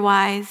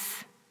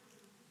posture-wise,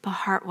 but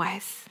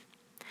heart-wise.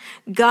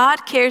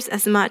 God cares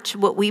as much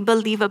what we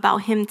believe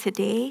about him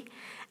today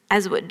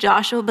as what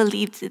Joshua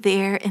believed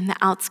there in the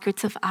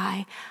outskirts of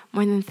Ai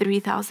more than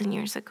 3,000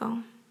 years ago.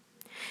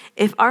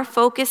 If our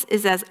focus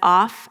is as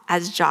off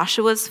as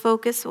Joshua's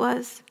focus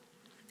was,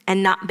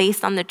 and not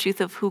based on the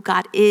truth of who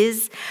God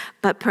is,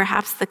 but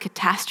perhaps the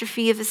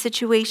catastrophe of a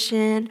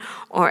situation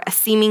or a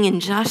seeming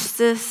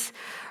injustice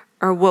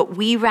or what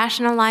we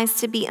rationalize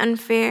to be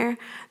unfair,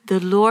 the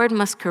Lord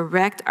must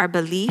correct our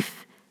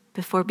belief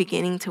before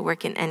beginning to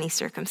work in any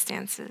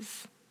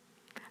circumstances.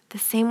 The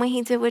same way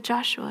he did with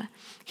Joshua.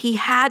 He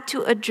had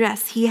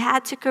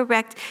to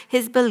correct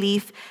his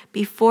belief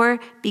before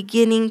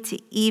beginning to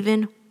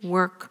even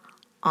work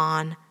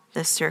on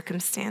the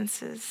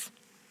circumstances.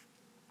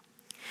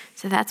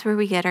 So that's where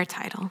we get our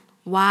title.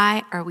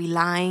 Why are we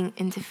lying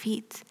in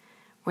defeat?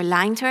 We're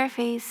lying to our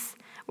face,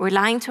 we're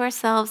lying to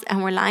ourselves,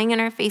 and we're lying in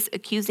our face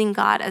accusing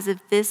God as if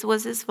this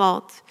was his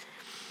fault.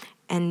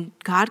 And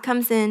God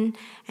comes in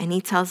and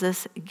he tells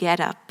us, get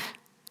up,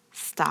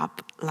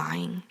 stop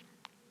lying.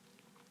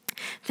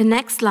 The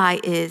next lie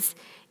is,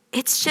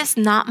 it's just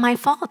not my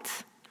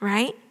fault,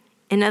 right?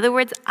 In other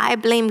words, I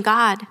blame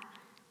God.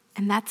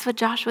 And that's what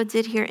Joshua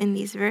did here in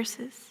these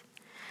verses.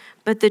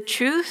 But the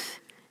truth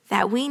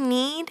that we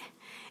need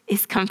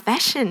is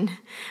confession.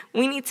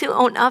 We need to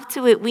own up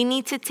to it. We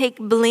need to take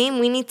blame.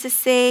 We need to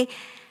say,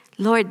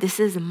 Lord, this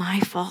is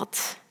my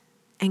fault,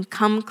 and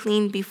come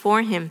clean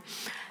before him.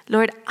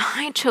 Lord,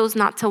 I chose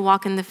not to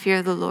walk in the fear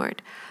of the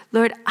Lord.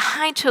 Lord,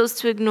 I chose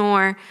to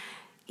ignore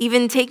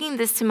even taking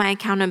this to my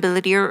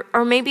accountability,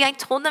 or maybe I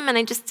told them and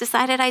I just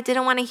decided I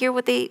didn't want to hear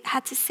what they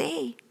had to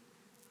say.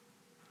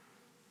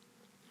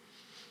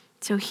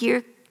 So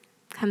here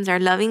comes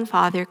our loving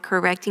Father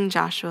correcting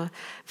Joshua,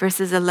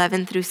 verses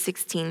 11 through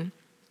 16.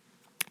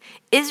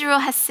 Israel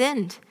has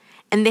sinned,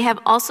 and they have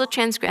also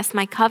transgressed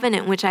my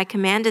covenant, which I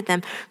commanded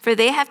them. For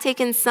they have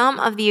taken some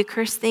of the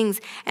accursed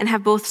things and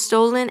have both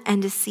stolen and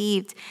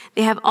deceived.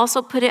 They have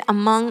also put it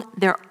among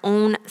their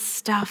own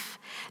stuff.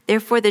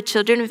 Therefore, the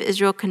children of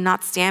Israel could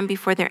not stand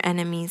before their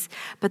enemies,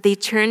 but they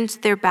turned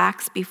their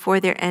backs before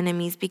their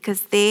enemies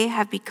because they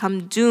have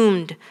become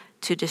doomed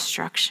to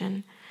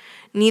destruction.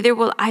 Neither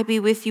will I be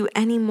with you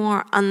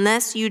anymore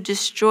unless you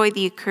destroy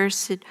the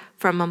accursed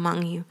from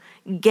among you.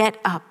 Get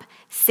up,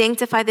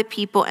 sanctify the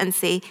people, and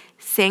say,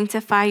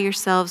 sanctify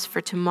yourselves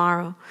for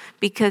tomorrow,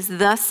 because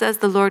thus says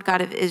the Lord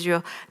God of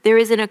Israel, there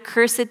is an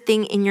accursed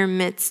thing in your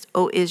midst,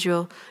 O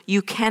Israel.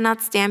 You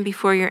cannot stand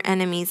before your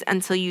enemies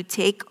until you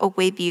take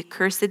away the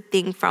accursed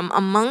thing from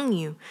among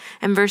you.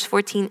 And verse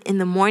 14, in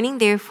the morning,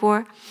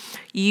 therefore,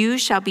 you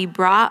shall be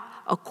brought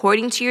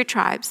according to your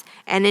tribes,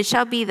 and it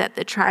shall be that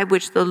the tribe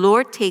which the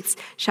Lord takes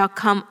shall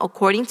come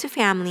according to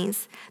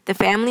families. The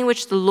family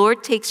which the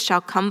Lord takes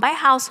shall come by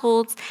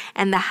households,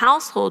 and the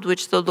household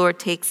which the Lord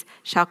takes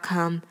shall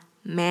come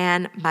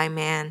man by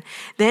man.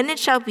 Then it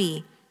shall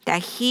be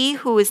that he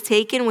who is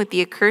taken with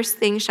the accursed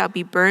thing shall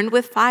be burned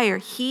with fire,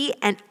 he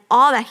and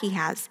all that he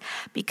has,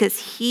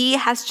 because he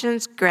has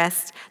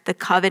transgressed the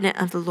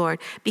covenant of the Lord,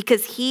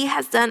 because he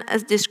has done a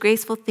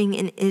disgraceful thing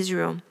in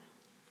Israel.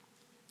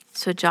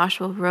 So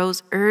Joshua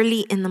rose early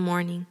in the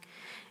morning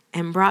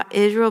and brought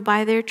Israel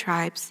by their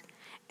tribes,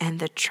 and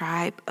the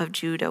tribe of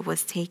Judah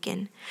was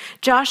taken.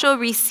 Joshua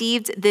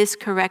received this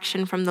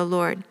correction from the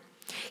Lord.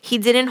 He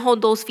didn't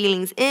hold those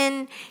feelings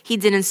in. He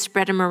didn't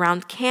spread them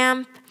around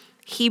camp.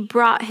 He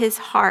brought his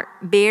heart,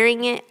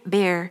 bearing it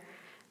bare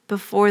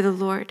before the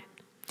Lord.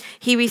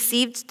 He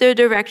received the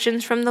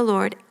directions from the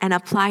Lord and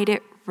applied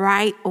it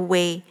right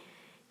away.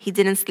 He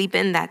didn't sleep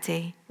in that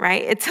day,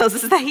 right? It tells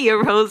us that he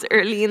arose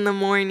early in the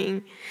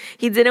morning.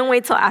 He didn't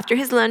wait till after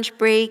his lunch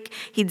break.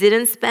 He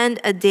didn't spend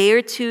a day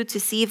or two to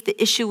see if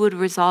the issue would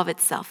resolve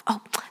itself.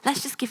 Oh,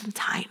 let's just give him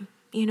time.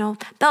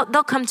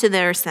 They'll come to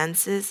their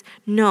senses.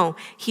 No,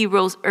 he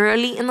rose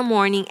early in the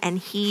morning and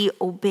he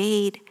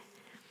obeyed.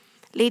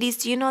 Ladies,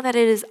 do you know that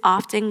it is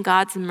often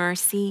God's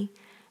mercy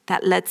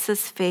that lets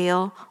us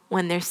fail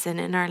when there's sin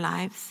in our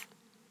lives?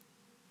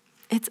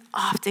 It's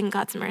often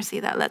God's mercy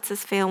that lets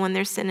us fail when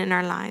there's sin in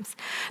our lives.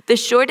 The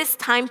shortest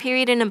time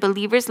period in a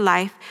believer's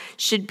life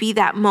should be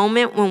that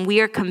moment when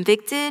we are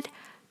convicted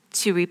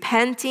to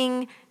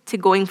repenting, to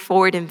going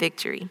forward in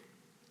victory.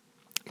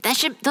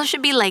 Those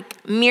should be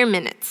like mere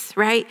minutes,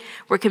 right?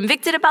 We're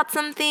convicted about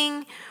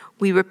something,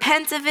 we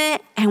repent of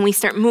it, and we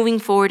start moving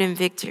forward in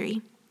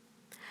victory.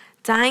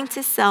 Dying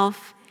to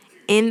self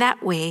in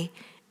that way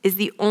is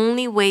the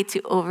only way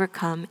to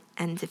overcome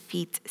and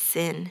defeat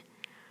sin.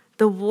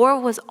 The war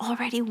was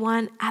already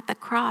won at the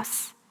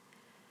cross.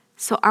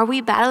 So are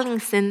we battling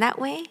sin that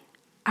way?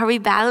 Are we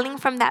battling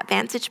from that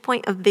vantage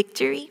point of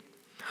victory?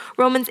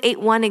 Romans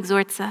 8:1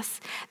 exhorts us,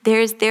 there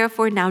is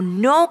therefore now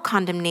no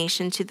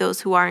condemnation to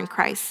those who are in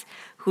Christ,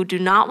 who do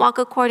not walk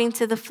according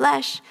to the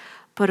flesh,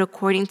 but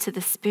according to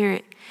the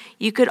Spirit.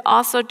 You could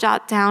also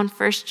jot down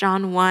 1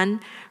 John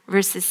 1,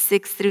 verses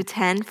 6 through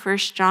 10, 1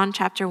 John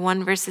chapter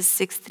 1, verses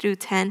 6 through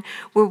 10,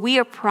 where we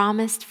are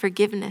promised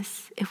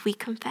forgiveness if we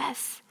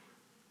confess.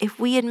 If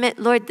we admit,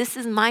 Lord, this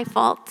is my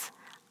fault.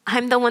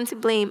 I'm the one to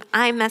blame.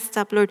 I messed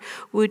up, Lord.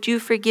 Would you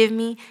forgive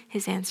me?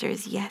 His answer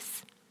is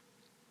yes.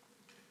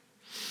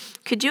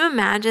 Could you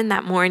imagine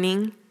that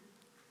morning,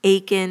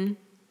 Achan,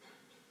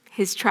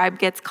 his tribe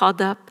gets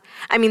called up?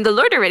 I mean, the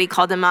Lord already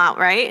called him out,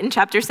 right? In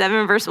chapter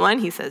 7, verse 1,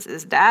 he says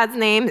his dad's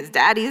name, his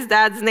daddy's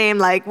dad's name.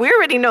 Like, we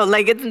already know,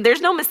 there's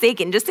no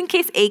mistaking. Just in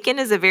case Achan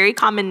is a very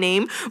common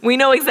name, we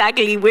know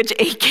exactly which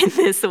Achan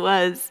this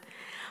was.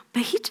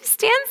 But he just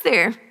stands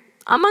there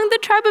among the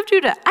tribe of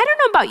Judah. I don't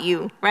know about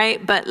you,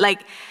 right? But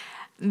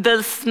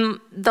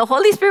the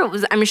Holy Spirit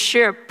was, I'm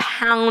sure,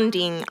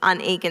 pounding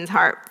on Achan's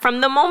heart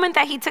from the moment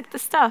that he took the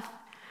stuff,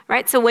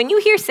 right? So when you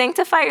hear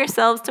sanctify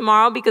yourselves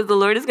tomorrow because the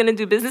Lord is going to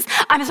do business,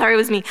 I'm sorry, it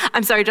was me.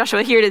 I'm sorry,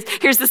 Joshua, here it is.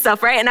 Here's the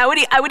stuff, right? And I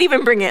would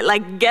even bring it,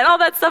 get all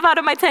that stuff out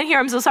of my tent here.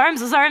 I'm so sorry.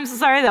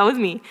 That was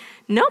me.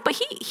 No, but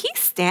he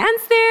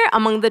stands there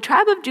among the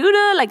tribe of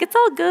Judah, it's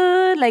all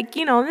good,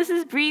 this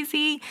is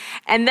breezy.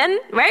 And then,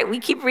 right, we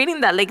keep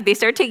reading that, they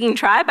start taking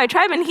tribe by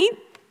tribe, and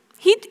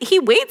he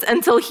waits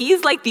until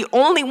he's the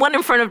only one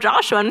in front of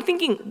Joshua. I'm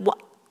thinking,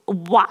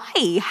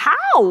 why?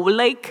 How?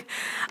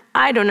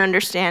 I don't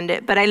understand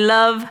it. But I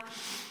love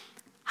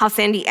how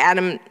Sandy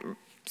Adams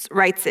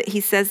writes it.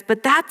 He says,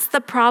 but that's the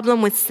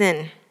problem with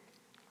sin.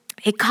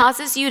 It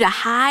causes you to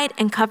hide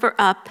and cover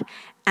up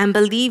and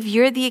believe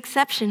you're the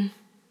exception.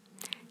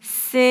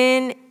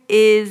 Sin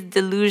is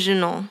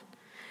delusional.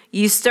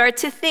 You start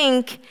to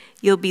think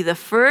you'll be the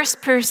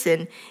first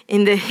person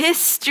in the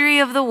history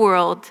of the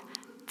world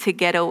to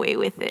get away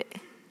with it.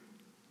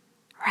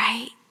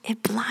 Right?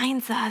 It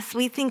blinds us.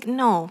 We think,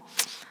 no,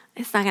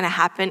 it's not going to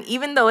happen.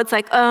 Even though it's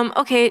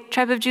okay,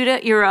 tribe of Judah,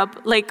 you're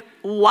up. What?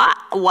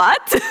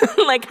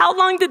 How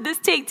long did this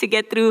take to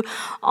get through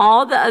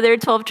all the other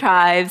 12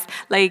 tribes?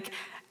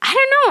 I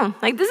don't know.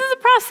 Like, this is a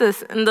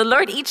process. And the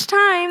Lord, each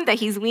time that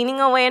he's weaning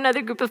away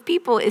another group of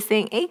people, is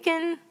saying,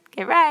 Achan,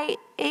 get right.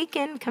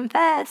 Achan,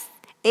 confess.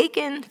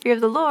 Achan, fear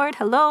of the Lord.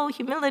 Hello,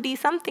 humility,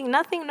 something,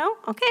 nothing, no?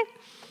 Okay.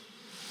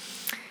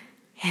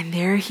 And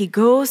there he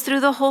goes through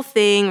the whole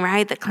thing,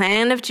 right? The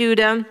clan of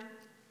Judah.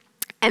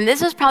 And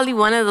this was probably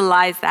one of the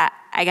lies that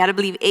I got to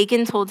believe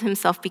Achan told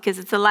himself, because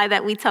it's a lie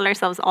that we tell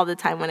ourselves all the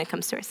time when it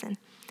comes to our sin.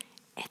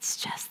 It's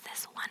just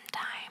this one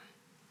time.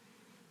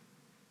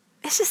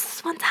 It's just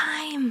this one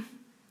time.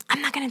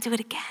 I'm not going to do it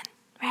again,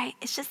 right?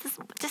 It's just this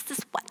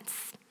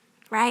once,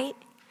 right?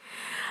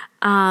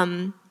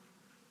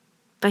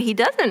 But he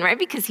doesn't, right?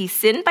 Because he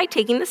sinned by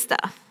taking the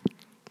stuff.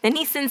 Then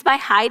he sins by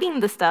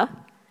hiding the stuff.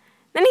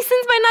 Then he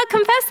sins by not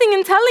confessing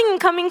and telling and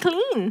coming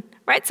clean,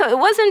 right? So it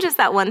wasn't just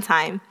that one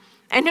time.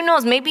 And who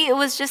knows, maybe it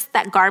was just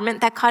that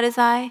garment that caught his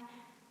eye.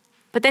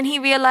 But then he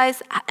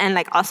realized, and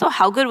like also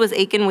how good was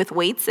Achan with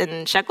weights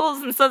and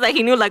shekels and stuff, that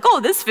he knew like, oh,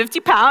 this 50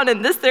 pound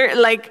and this there,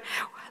 like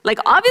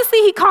obviously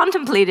he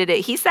contemplated it.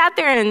 He sat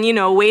there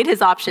and, weighed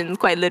his options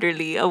quite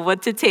literally of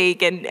what to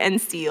take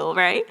and steal,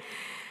 right?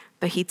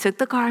 But he took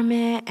the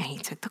garment and he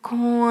took the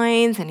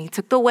coins and he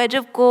took the wedge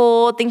of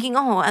gold thinking,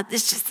 oh,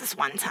 it's just this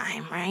one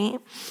time, right?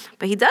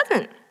 But he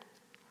doesn't.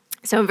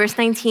 So in verse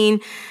 19,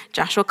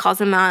 Joshua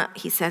calls him out.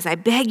 He says, I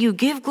beg you,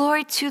 give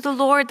glory to the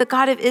Lord, the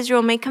God of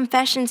Israel. Make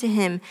confession to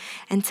him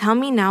and tell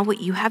me now what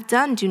you have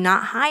done. Do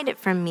not hide it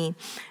from me.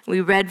 We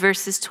read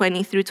verses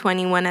 20 through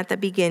 21 at the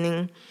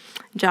beginning.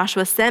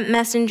 Joshua sent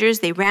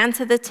messengers. They ran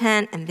to the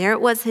tent, and there it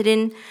was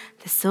hidden,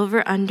 the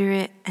silver under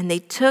it. And they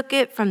took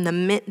them from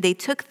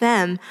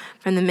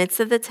the midst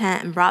of the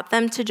tent and brought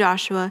them to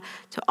Joshua,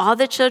 to all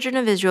the children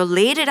of Israel,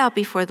 laid it out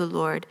before the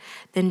Lord.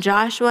 Then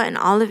Joshua and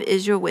all of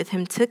Israel with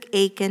him took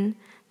Achan,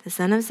 the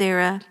son of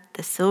Zerah,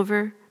 the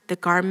silver, the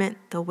garment,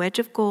 the wedge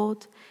of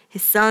gold,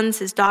 his sons,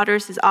 his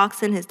daughters, his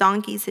oxen, his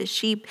donkeys, his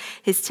sheep,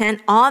 his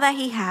tent, all that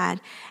he had,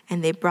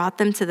 and they brought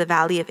them to the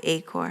valley of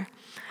Achor.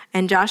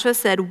 And Joshua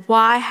said,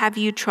 why have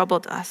you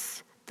troubled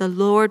us? The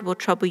Lord will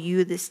trouble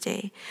you this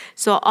day.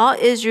 So all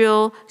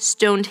Israel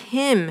stoned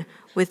him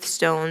with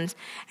stones,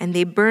 and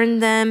they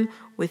burned them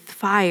with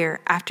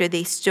fire after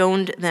they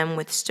stoned them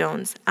with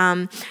stones.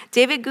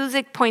 David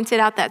Guzik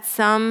pointed out that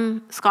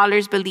some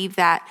scholars believe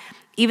that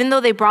even though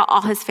they brought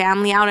all his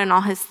family out and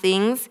all his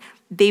things,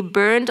 they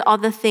burned all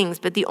the things,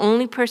 but the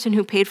only person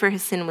who paid for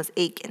his sin was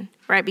Achan,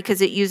 right?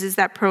 Because it uses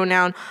that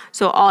pronoun,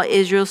 so all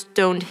Israel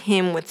stoned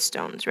him with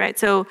stones, right?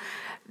 So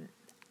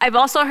I've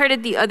also heard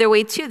it the other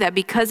way too, that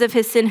because of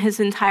his sin,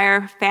 his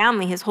entire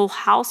family, his whole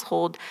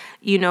household,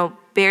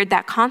 bared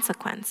that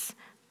consequence.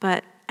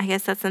 But I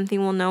guess that's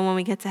something we'll know when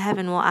we get to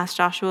heaven. We'll ask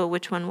Joshua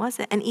which one was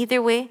it. And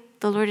either way,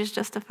 the Lord is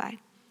justified.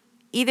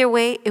 Either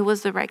way, it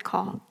was the right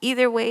call.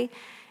 Either way,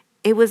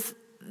 it was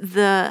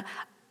the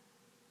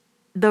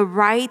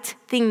right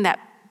thing that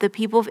the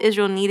people of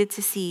Israel needed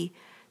to see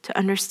to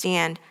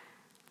understand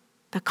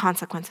the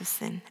consequence of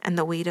sin and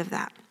the weight of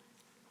that.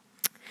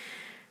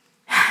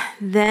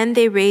 Then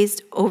they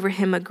raised over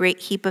him a great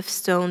heap of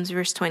stones,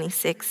 verse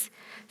 26,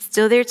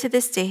 still there to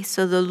this day.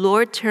 So the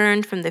Lord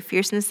turned from the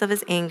fierceness of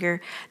his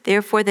anger.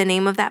 Therefore, the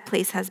name of that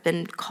place has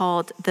been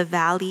called the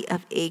Valley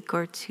of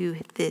Achor to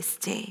this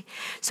day.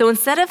 So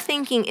instead of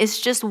thinking it's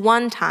just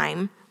one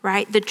time,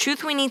 right, the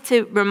truth we need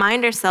to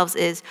remind ourselves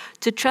is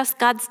to trust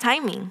God's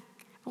timing.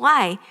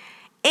 Why?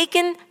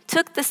 Achan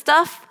took the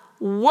stuff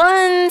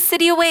one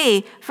city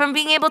away from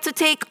being able to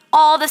take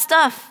all the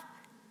stuff.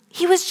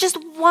 He was just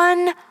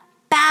one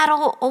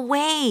battle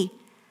away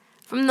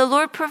from the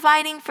Lord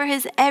providing for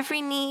his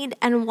every need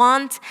and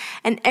want,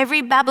 and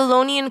every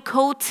Babylonian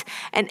coat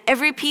and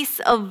every piece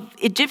of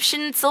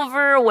Egyptian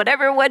silver or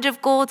whatever wedge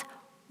of gold.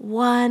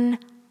 One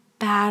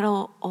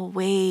battle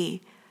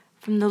away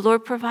from the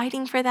Lord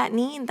providing for that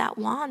need, that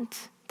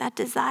want, that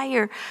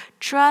desire.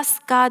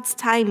 Trust God's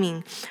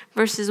timing.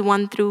 Verses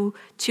 1 through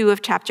 2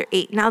 of chapter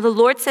 8. Now the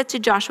Lord said to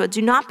Joshua,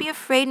 do not be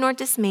afraid nor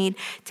dismayed.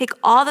 Take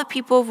all the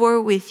people of war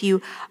with you.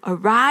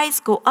 Arise,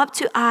 go up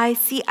to Ai.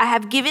 See, I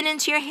have given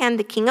into your hand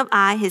the king of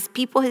Ai, his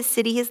people, his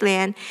city, his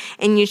land.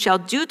 And you shall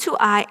do to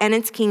Ai and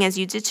its king as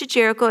you did to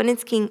Jericho and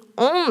its king,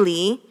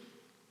 only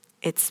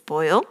its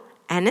spoil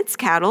and its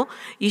cattle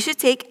you should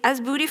take as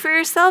booty for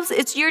yourselves.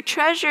 It's your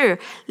treasure.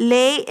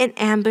 Lay an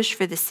ambush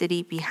for the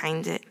city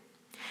behind it.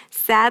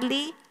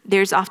 Sadly,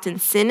 there's often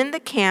sin in the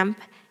camp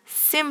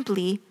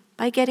simply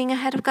by getting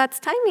ahead of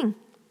God's timing.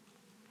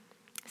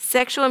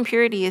 Sexual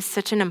impurity is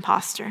such an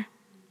imposter.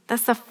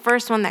 That's the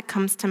first one that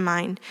comes to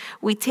mind.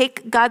 We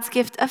take God's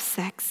gift of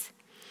sex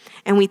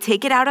and we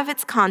take it out of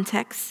its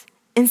context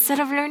instead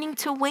of learning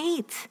to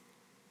wait,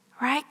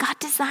 right? God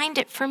designed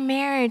it for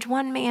marriage,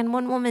 one man,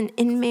 one woman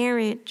in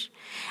marriage.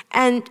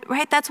 And,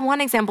 right, that's one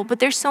example, but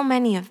there's so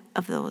many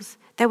of those.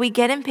 That we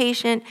get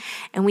impatient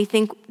and we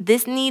think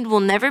this need will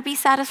never be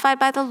satisfied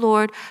by the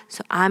Lord,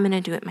 so I'm going to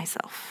do it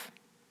myself.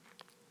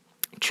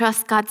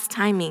 Trust God's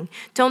timing.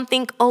 Don't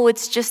think, oh,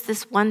 it's just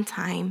this one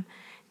time.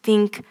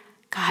 Think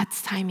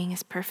God's timing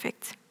is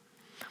perfect.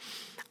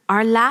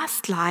 Our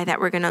last lie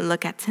that we're going to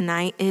look at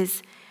tonight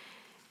is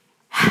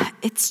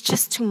it's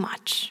just too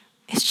much.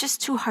 it's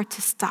just too hard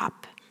to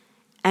stop.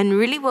 And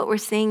really what we're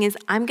saying is,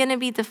 I'm going to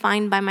be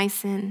defined by my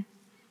sin.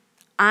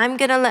 I'm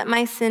going to let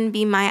my sin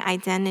be my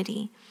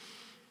identity.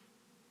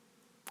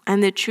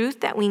 And the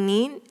truth that we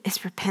need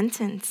is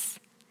repentance.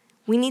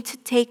 We need to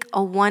take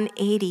a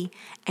 180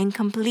 and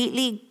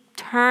completely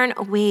turn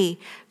away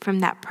from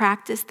that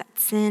practice, that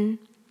sin.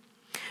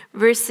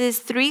 Verses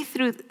 3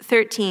 through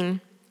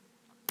 13,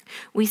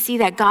 we see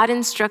that God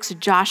instructs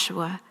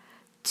Joshua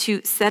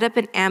to set up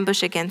an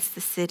ambush against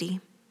the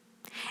city.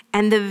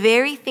 And the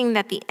very thing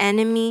that the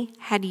enemy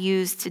had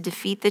used to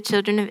defeat the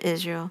children of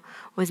Israel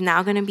was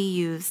now going to be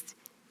used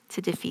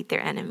to defeat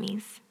their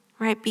enemies,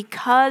 right?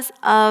 Because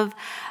of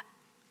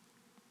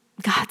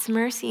God's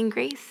mercy and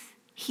grace.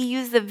 He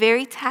used the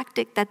very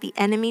tactic that the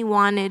enemy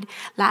wanted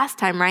last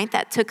time, right?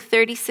 That took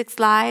 36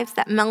 lives,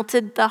 that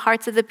melted the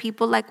hearts of the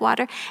people like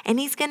water. And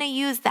he's going to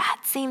use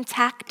that same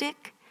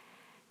tactic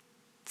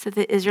so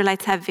the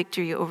Israelites have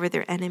victory over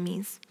their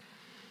enemies.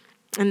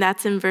 And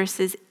that's in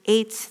verses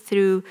 8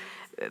 through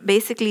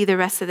basically the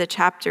rest of the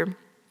chapter.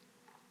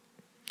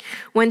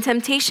 When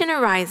temptation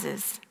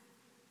arises,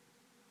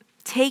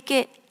 take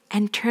it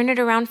and turn it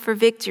around for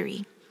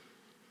victory.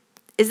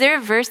 Is there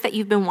a verse that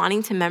you've been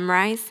wanting to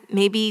memorize?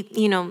 Maybe,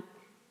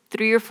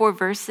 3 or 4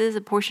 verses,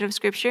 a portion of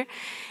scripture,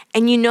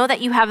 and you know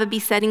that you have a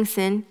besetting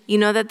sin. You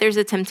know that there's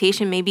a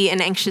temptation, maybe an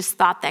anxious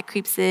thought that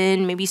creeps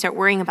in. Maybe you start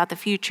worrying about the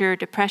future,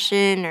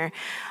 depression, or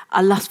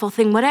a lustful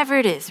thing, whatever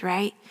it is,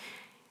 right?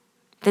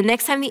 The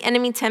next time the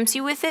enemy tempts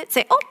you with it,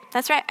 say, oh,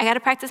 that's right, I got to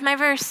practice my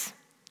verse.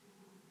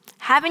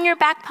 Have in your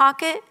back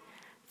pocket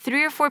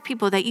 3 or 4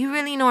 people that you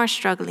really know are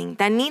struggling,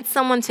 that need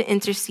someone to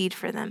intercede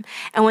for them.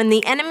 And when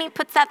the enemy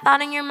puts that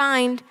thought in your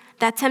mind,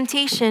 that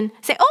temptation,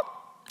 say, oh,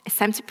 it's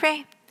time to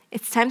pray.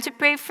 It's time to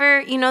pray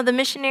for, the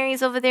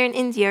missionaries over there in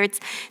India. Or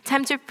it's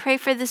time to pray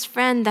for this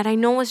friend that I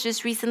know was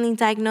just recently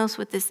diagnosed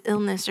with this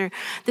illness, or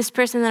this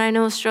person that I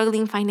know is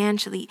struggling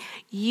financially.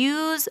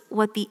 Use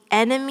what the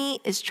enemy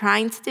is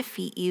trying to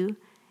defeat you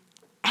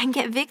and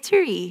get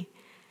victory.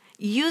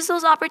 Use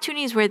those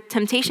opportunities where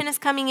temptation is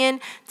coming in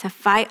to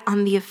fight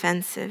on the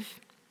offensive.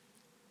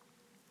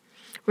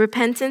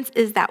 Repentance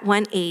is that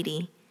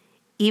 180,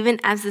 even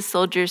as the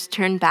soldiers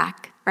turned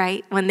back,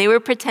 right? When they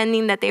were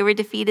pretending that they were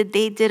defeated,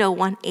 they did a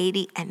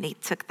 180 and they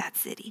took that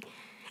city.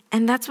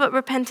 And that's what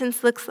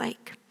repentance looks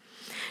like.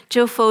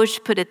 Joe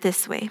Foge put it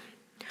this way.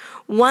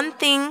 One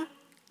thing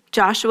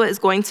Joshua is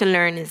going to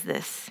learn is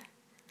this.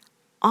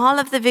 All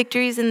of the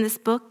victories in this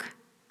book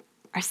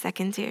are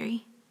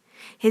secondary.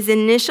 His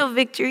initial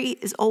victory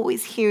is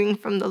always hearing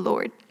from the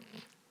Lord.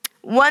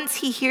 Once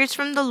he hears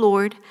from the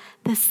Lord,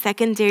 the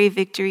secondary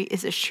victory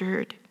is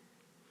assured.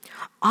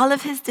 All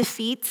of his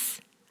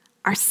defeats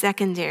are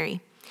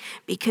secondary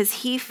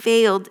because he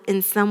failed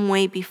in some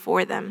way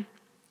before them.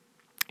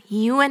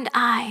 You and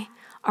I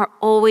are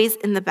always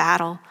in the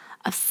battle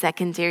of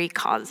secondary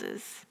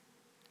causes,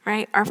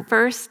 right? Our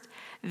first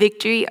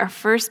victory, our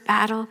first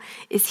battle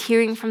is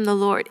hearing from the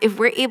Lord. If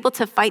we're able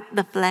to fight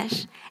the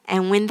flesh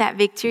and win that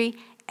victory,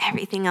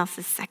 everything else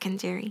is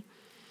secondary.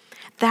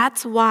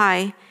 That's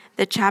why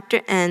the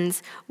chapter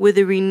ends with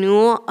a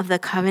renewal of the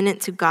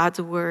covenant to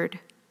God's word.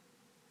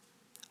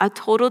 A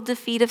total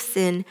defeat of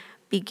sin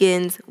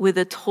begins with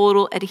a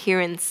total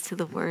adherence to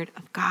the word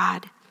of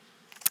God.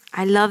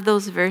 I love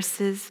those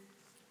verses.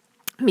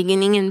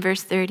 Beginning in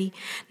verse 30.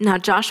 Now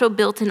Joshua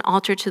built an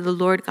altar to the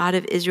Lord God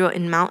of Israel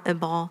in Mount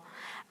Ebal,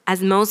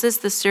 as Moses,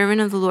 the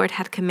servant of the Lord,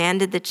 had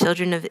commanded the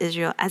children of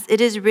Israel, as it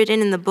is written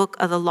in the book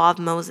of the law of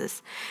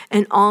Moses,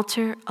 an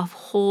altar of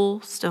whole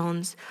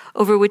stones,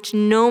 over which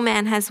no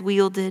man has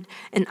wielded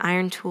an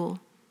iron tool.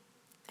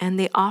 And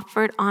they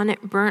offered on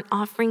it burnt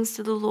offerings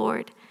to the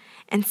Lord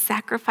and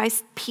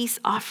sacrificed peace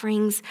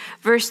offerings.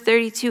 Verse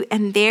 32,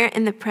 and there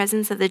in the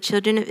presence of the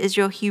children of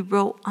Israel, he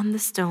wrote on the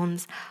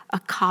stones a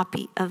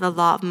copy of the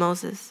law of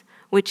Moses,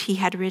 which he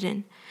had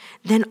written.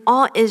 Then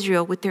all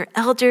Israel, with their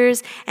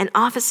elders and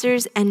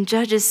officers and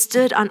judges,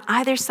 stood on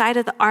either side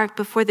of the ark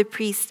before the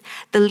priests,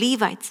 the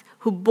Levites,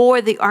 who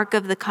bore the ark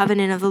of the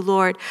covenant of the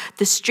Lord,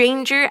 the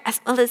stranger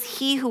as well as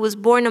he who was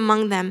born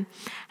among them.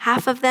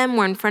 Half of them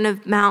were in front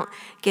of Mount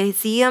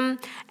Gerizim,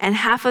 and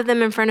half of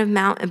them in front of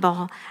Mount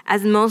Ebal,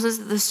 as Moses,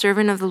 the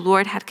servant of the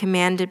Lord, had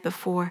commanded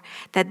before,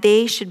 that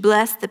they should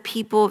bless the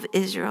people of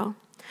Israel.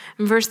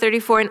 In verse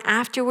 34, and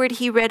afterward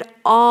he read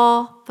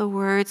all the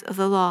words of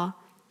the law,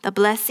 the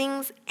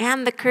blessings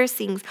and the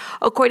cursings,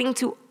 according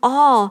to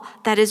all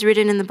that is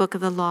written in the book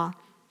of the law.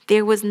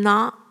 There was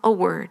not a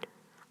word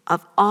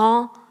of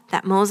all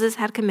that Moses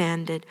had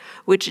commanded,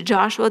 which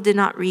Joshua did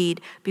not read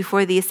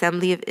before the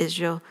assembly of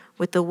Israel,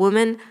 with the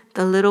women,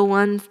 the little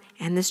ones,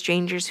 and the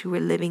strangers who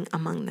were living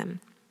among them.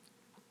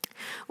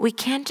 We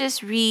can't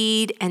just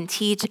read and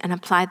teach and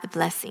apply the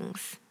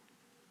blessings.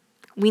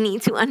 We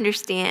need to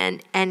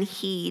understand and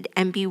heed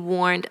and be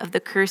warned of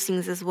the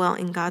cursings as well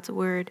in God's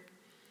word.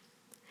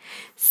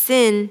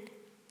 Sin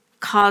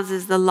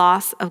causes the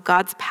loss of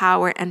God's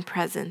power and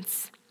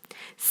presence.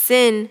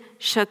 Sin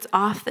shuts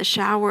off the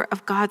shower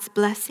of God's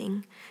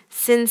blessing.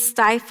 Sin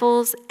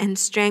stifles and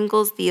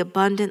strangles the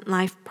abundant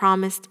life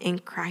promised in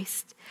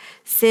Christ.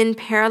 Sin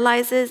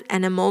paralyzes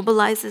and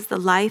immobilizes the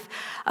life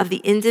of the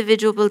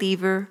individual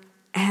believer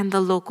and the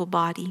local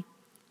body.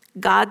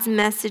 God's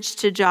message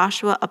to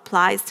Joshua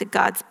applies to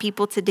God's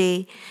people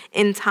today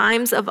in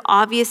times of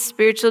obvious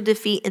spiritual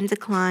defeat and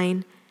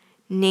decline,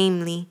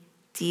 namely,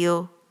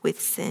 deal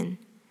with sin.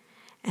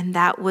 And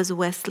that was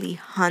Wesley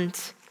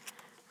Hunt,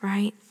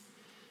 right?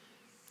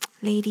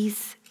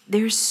 Ladies,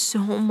 there's so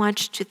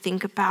much to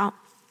think about,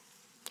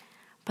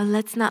 but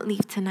let's not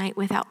leave tonight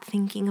without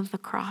thinking of the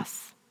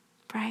cross,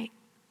 right?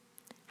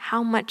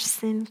 How much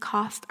sin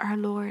cost our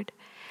Lord.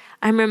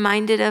 I'm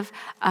reminded of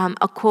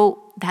a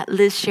quote that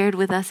Liz shared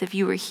with us if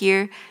you were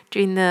here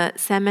during the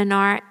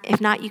seminar.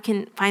 If not, you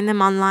can find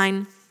them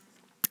online.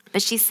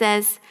 But she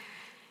says,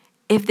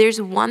 if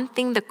there's one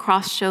thing the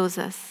cross shows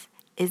us,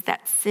 is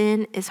that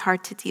sin is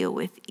hard to deal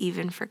with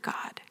even for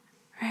God,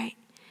 right?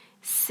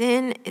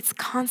 Sin, its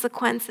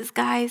consequences,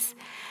 guys,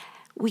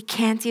 we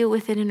can't deal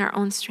with it in our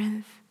own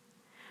strength.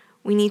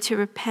 We need to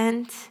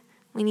repent.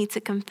 We need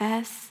to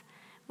confess.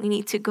 We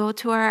need to go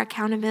to our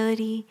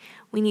accountability.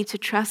 We need to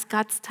trust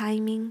God's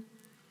timing.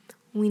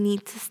 We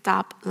need to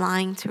stop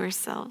lying to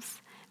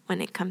ourselves when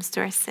it comes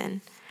to our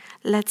sin.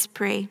 Let's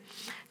pray.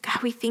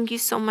 God, we thank you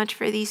so much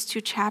for these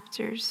 2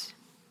 chapters.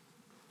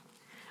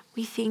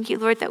 We thank you,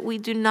 Lord, that we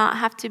do not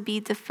have to be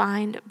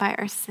defined by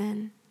our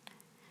sin,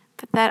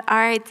 but that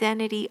our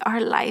identity,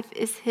 our life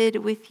is hid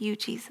with you,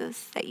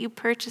 Jesus, that you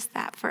purchased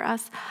that for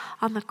us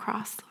on the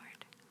cross,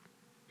 Lord.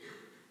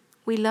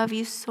 We love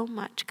you so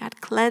much.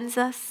 God, cleanse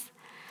us.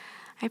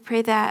 I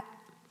pray that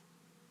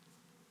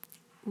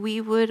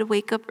we would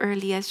wake up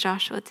early as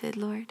Joshua did,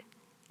 Lord,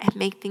 and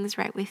make things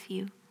right with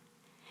you.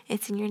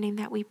 It's in your name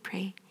that we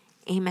pray.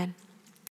 Amen.